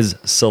 and that is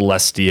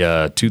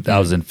Celestia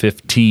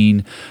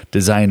 2015.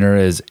 Designer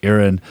is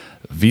Aaron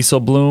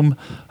Wieselblum.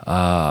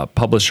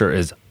 Publisher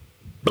is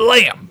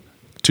Blam.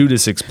 2 to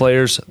 6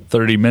 players,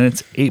 30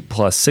 minutes, 8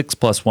 plus 6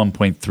 plus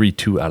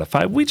 1.32 out of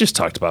 5. We just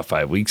talked about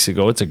 5 weeks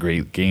ago. It's a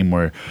great game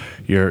where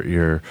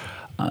you're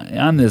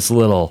on this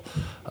little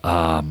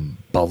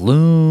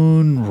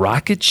balloon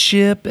rocket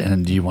ship,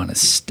 and do you want to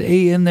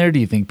stay in there? Do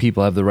you think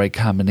people have the right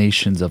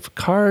combinations of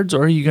cards,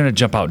 or are you going to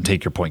jump out and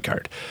take your point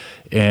card?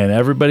 And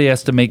everybody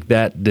has to make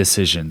that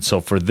decision. So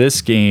for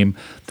this game,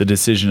 the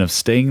decision of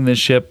staying in the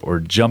ship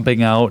or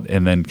jumping out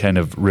and then kind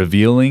of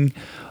revealing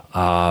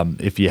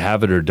if you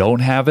have it or don't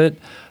have it,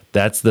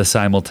 that's the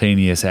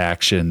simultaneous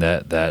action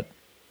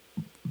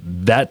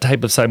that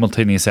type of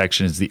simultaneous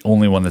action is the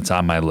only one that's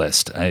on my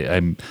list.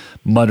 I'm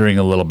muttering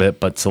a little bit,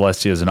 but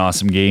Celestia is an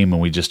awesome game,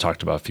 and we just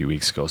talked about a few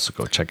weeks ago, so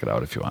go check it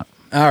out if you want.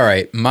 All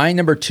right. My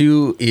number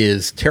 2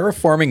 is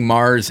Terraforming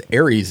Mars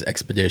Ares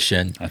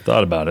Expedition. I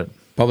thought about it.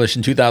 Published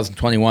in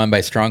 2021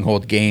 by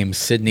Stronghold Games.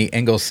 Sydney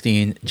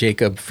Engelstein,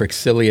 Jacob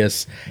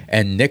Frixilius,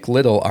 and Nick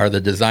Little are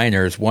the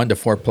designers. 1 to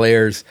 4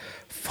 players,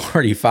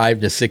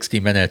 45 to 60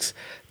 minutes.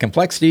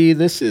 Complexity,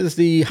 this is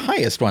the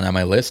highest one on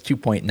my list,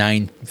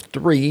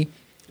 2.93.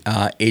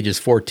 Ages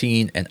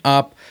 14 and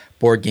up.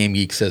 Board Game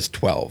Geek says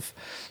 12.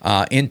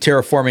 In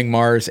Terraforming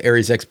Mars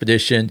Ares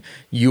Expedition,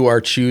 you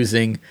are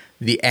choosing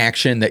the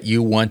action that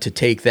you want to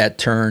take that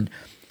turn.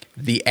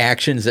 The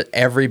actions that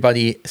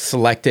everybody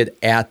selected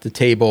at the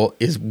table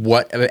is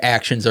what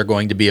actions are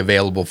going to be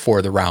available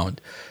for the round.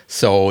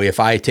 So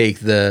if I take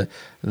the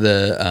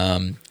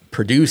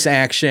produce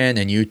action,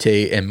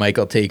 and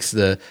Michael takes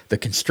the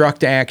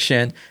construct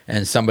action,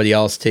 and somebody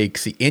else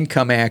takes the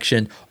income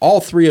action,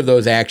 all 3 of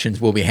those actions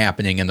will be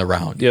happening in the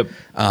round. Yep.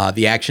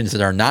 The actions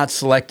that are not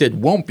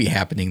selected won't be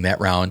happening that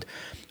round.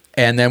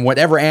 And then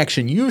whatever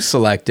action you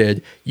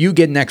selected, you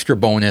get an extra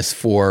bonus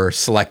for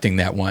selecting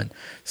that one.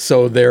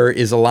 So there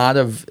is a lot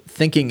of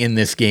thinking in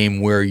this game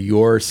where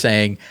you're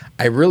saying,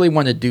 I really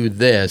want to do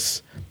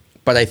this,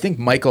 but I think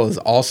Michael is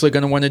also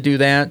going to want to do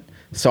that.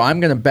 So I'm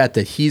going to bet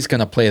that he's going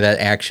to play that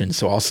action.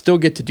 So I'll still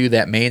get to do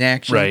that main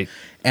action. Right.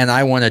 And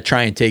I want to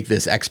try and take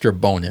this extra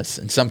bonus.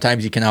 And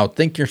sometimes you can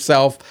outthink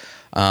yourself.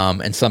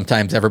 And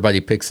sometimes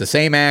everybody picks the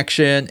same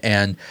action.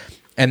 And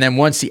then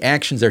once the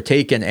actions are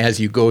taken as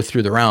you go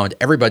through the round,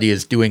 everybody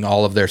is doing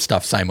all of their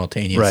stuff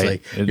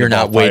simultaneously. Right. You're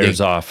not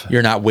waiting. Off.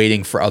 You're not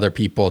waiting for other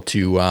people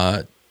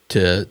to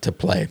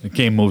play. The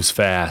game moves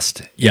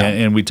fast. Yeah.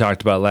 And we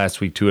talked about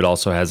last week, too. It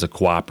also has a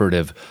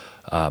cooperative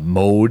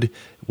mode,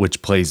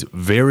 which plays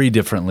very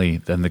differently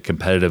than the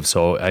competitive.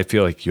 So I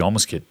feel like you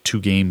almost get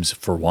 2 games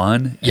for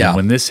one. And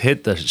when this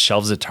hit the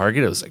shelves at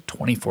Target, it was like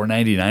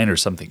 $24.99 or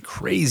something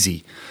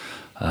crazy.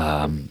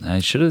 I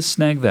should have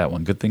snagged that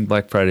one. Good thing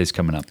Black Friday's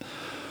coming up.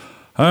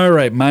 All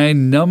right, my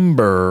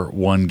number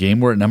 1 game.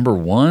 We're at number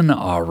 1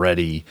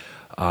 already.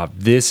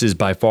 This is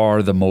by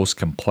far the most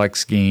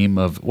complex game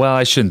of, well,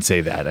 I shouldn't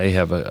say that. I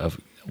have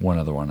one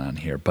other one on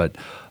here, but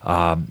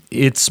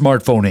it's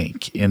Smartphone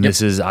Inc. And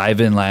this is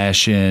Ivan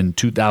Lashin,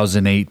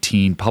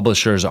 2018.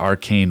 Publishers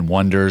Arcane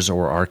Wonders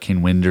or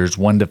Arcane Winders,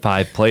 1 to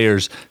 5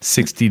 players,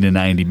 60 to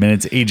 90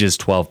 minutes, ages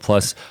 12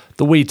 plus.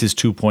 The weight is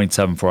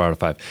 2.74 out of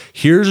 5.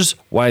 Here's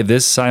why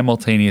this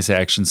simultaneous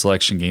action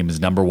selection game is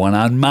number 1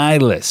 on my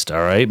list, all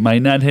right?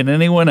 Might not hit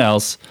anyone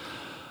else.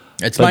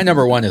 It's my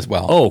number 1 as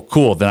well. Oh,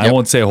 cool. Then I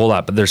won't say a whole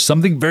lot. But there's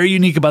something very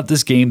unique about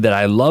this game that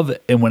I love.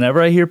 And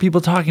whenever I hear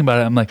people talking about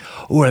it, I'm like,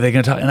 oh, are they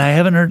going to talk? And I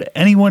haven't heard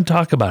anyone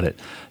talk about it.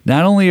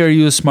 Not only are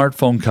you a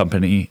smartphone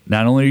company,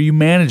 not only are you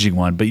managing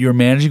one, but you're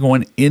managing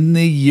one in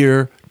the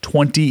year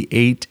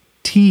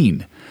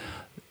 2018.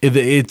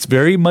 It's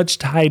very much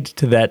tied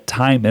to that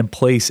time and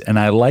place, and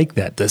I like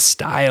that. The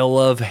style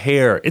of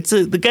hair.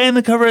 The guy on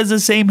the cover has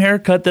the same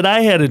haircut that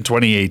I had in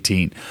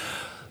 2018.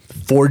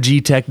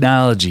 4G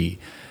technology,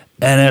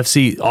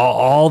 NFC,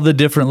 all the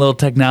different little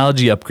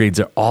technology upgrades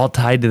are all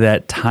tied to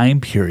that time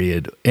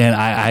period. And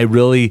I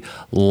really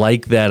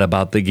like that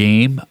about the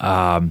game.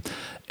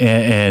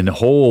 And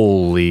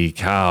holy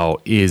cow,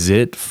 is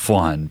it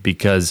fun,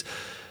 because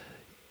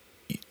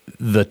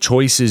the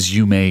choices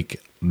you make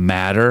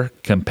matter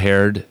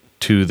compared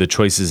to the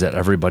choices that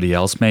everybody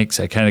else makes.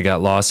 I kind of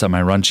got lost on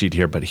my run sheet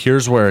here, but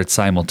here's where it's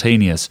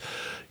simultaneous.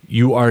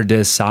 You are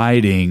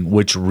deciding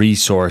which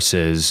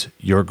resources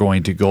you're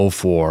going to go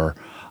for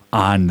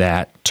on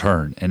that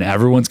turn. And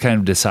everyone's kind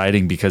of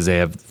deciding because they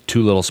have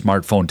two little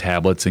smartphone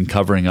tablets and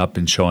covering up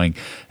and showing.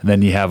 And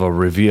then you have a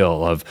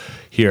reveal of,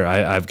 here,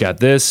 I've got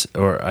this,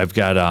 or I've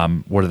got,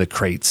 what are the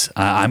crates?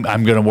 I'm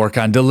going to work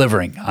on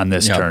delivering on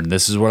this turn.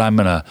 This is what I'm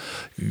going to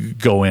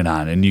go in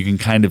on. And you can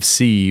kind of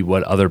see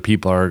what other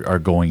people are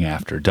going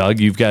after. Doug,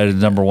 you've got a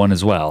number one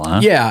as well, huh?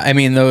 Yeah, I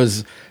mean,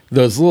 those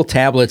little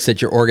tablets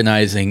that you're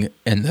organizing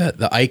and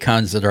the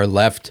icons that are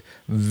left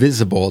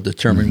visible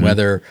determine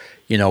whether,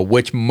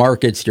 which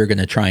markets you're going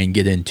to try and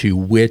get into,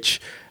 which,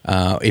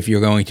 if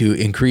you're going to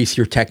increase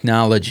your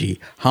technology,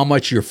 how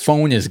much your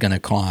phone is going to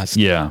cost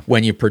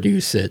when you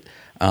produce it,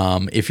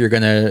 if you're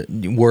going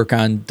to work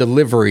on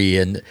delivery,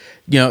 and,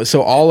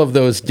 so all of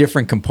those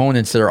different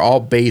components that are all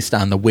based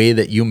on the way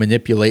that you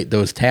manipulate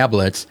those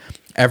tablets.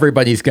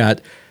 Everybody's got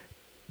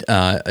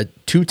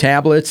two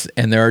tablets,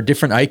 and there are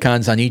different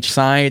icons on each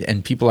side,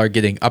 and people are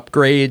getting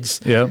upgrades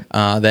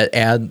that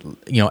add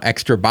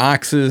extra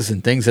boxes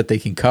and things that they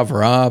can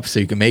cover up,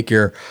 so you can make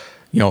your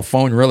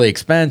phone really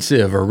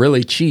expensive or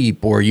really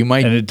cheap, or you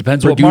might, and it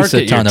depends what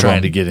market you're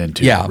trying to get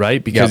into,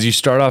 right? Because you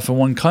start off in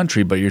one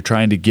country, but you're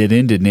trying to get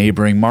into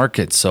neighboring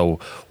markets. So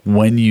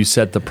when you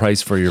set the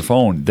price for your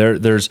phone,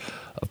 there's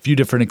a few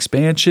different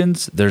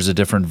expansions, there's a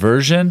different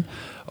version,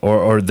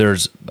 or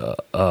there's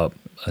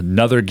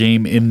another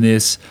game in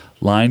this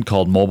line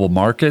called Mobile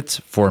Markets.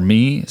 For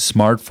me,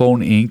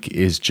 Smartphone Inc.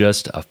 is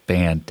just a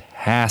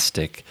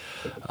fantastic,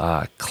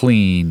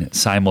 clean,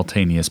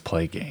 simultaneous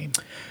play game.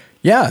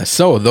 Yeah,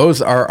 so those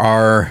are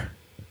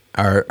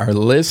our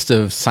list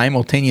of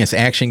simultaneous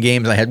action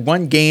games. I had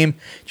one game.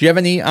 Do you have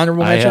any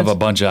honorable mentions? I have a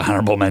bunch of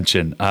honorable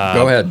mention.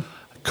 Go ahead.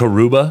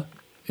 Karuba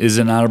is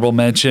an honorable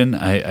mention.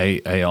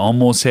 I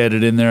almost had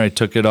it in there. I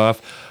took it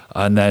off.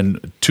 And then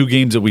two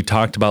games that we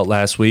talked about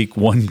last week.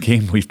 One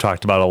game we've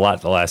talked about a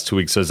lot the last 2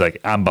 weeks. So it's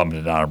like, I'm bumping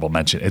an honorable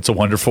mention. It's a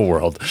Wonderful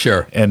World.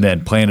 Sure. And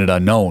then Planet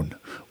Unknown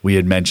we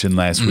had mentioned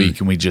last week,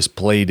 and we just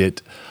played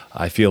it.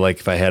 I feel like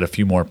if I had a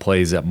few more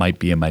plays, that might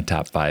be in my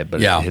top 5,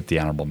 but it hit the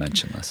honorable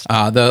mention list.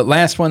 The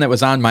last one that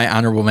was on my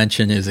honorable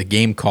mention is a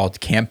game called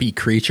Campy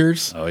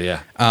Creatures. Oh,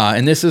 yeah.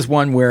 And this is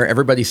one where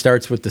everybody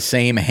starts with the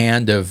same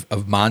hand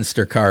of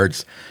monster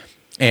cards,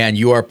 and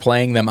you are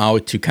playing them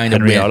out to kind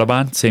Henry of win.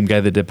 Audubon, same guy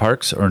that did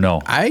Parks, or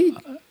no? I'm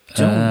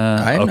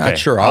not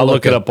sure. I'll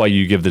look it up while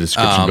you give the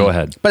description. Go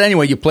ahead. But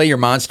anyway, you play your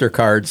monster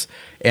cards,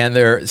 and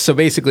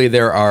basically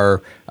there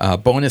are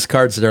bonus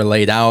cards that are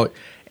laid out,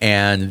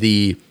 and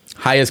the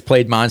highest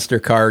played monster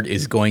card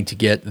is going to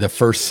get the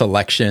first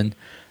selection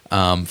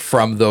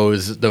from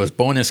those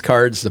bonus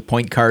cards, the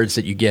point cards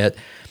that you get.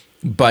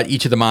 But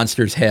each of the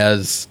monsters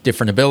has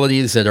different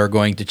abilities that are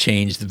going to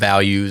change the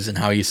values and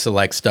how you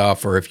select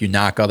stuff, or if you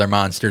knock other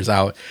monsters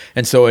out.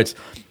 And so it's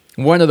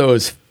one of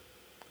those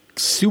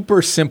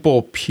super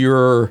simple,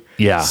 pure,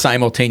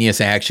 simultaneous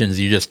actions.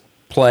 You just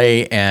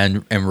play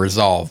and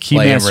resolve.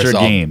 Keymaster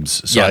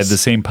Games. So I had the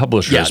same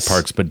publisher as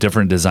Parks, but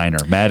different designer.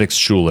 Maddox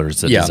Schuler is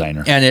the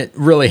designer. And it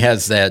really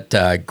has that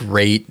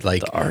great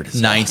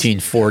 1940s,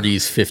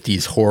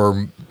 50s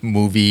horror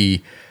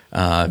movie,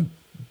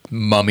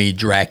 Mummy,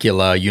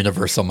 Dracula,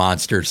 Universal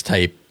Monsters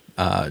type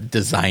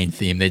design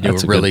theme. They do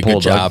a really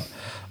good job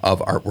of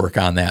artwork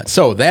on that.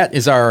 So that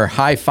is our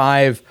high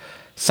 5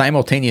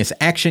 simultaneous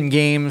action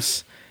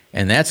games.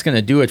 And that's going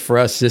to do it for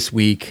us this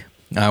week.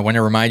 I want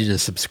to remind you to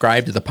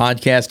subscribe to the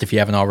podcast if you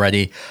haven't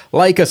already.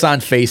 Like us on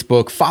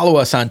Facebook. Follow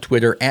us on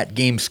Twitter at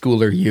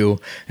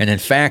GameSchoolerU. And in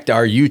fact,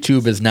 our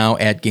YouTube is now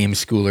at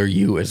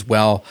GameSchoolerU as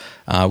well.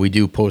 We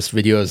do post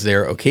videos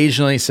there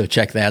occasionally, so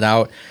check that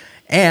out.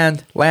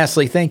 And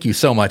lastly, thank you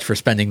so much for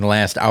spending the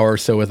last hour or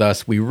so with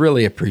us. We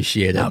really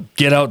appreciate it. Now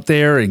get out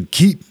there and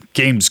keep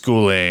game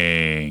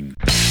schooling.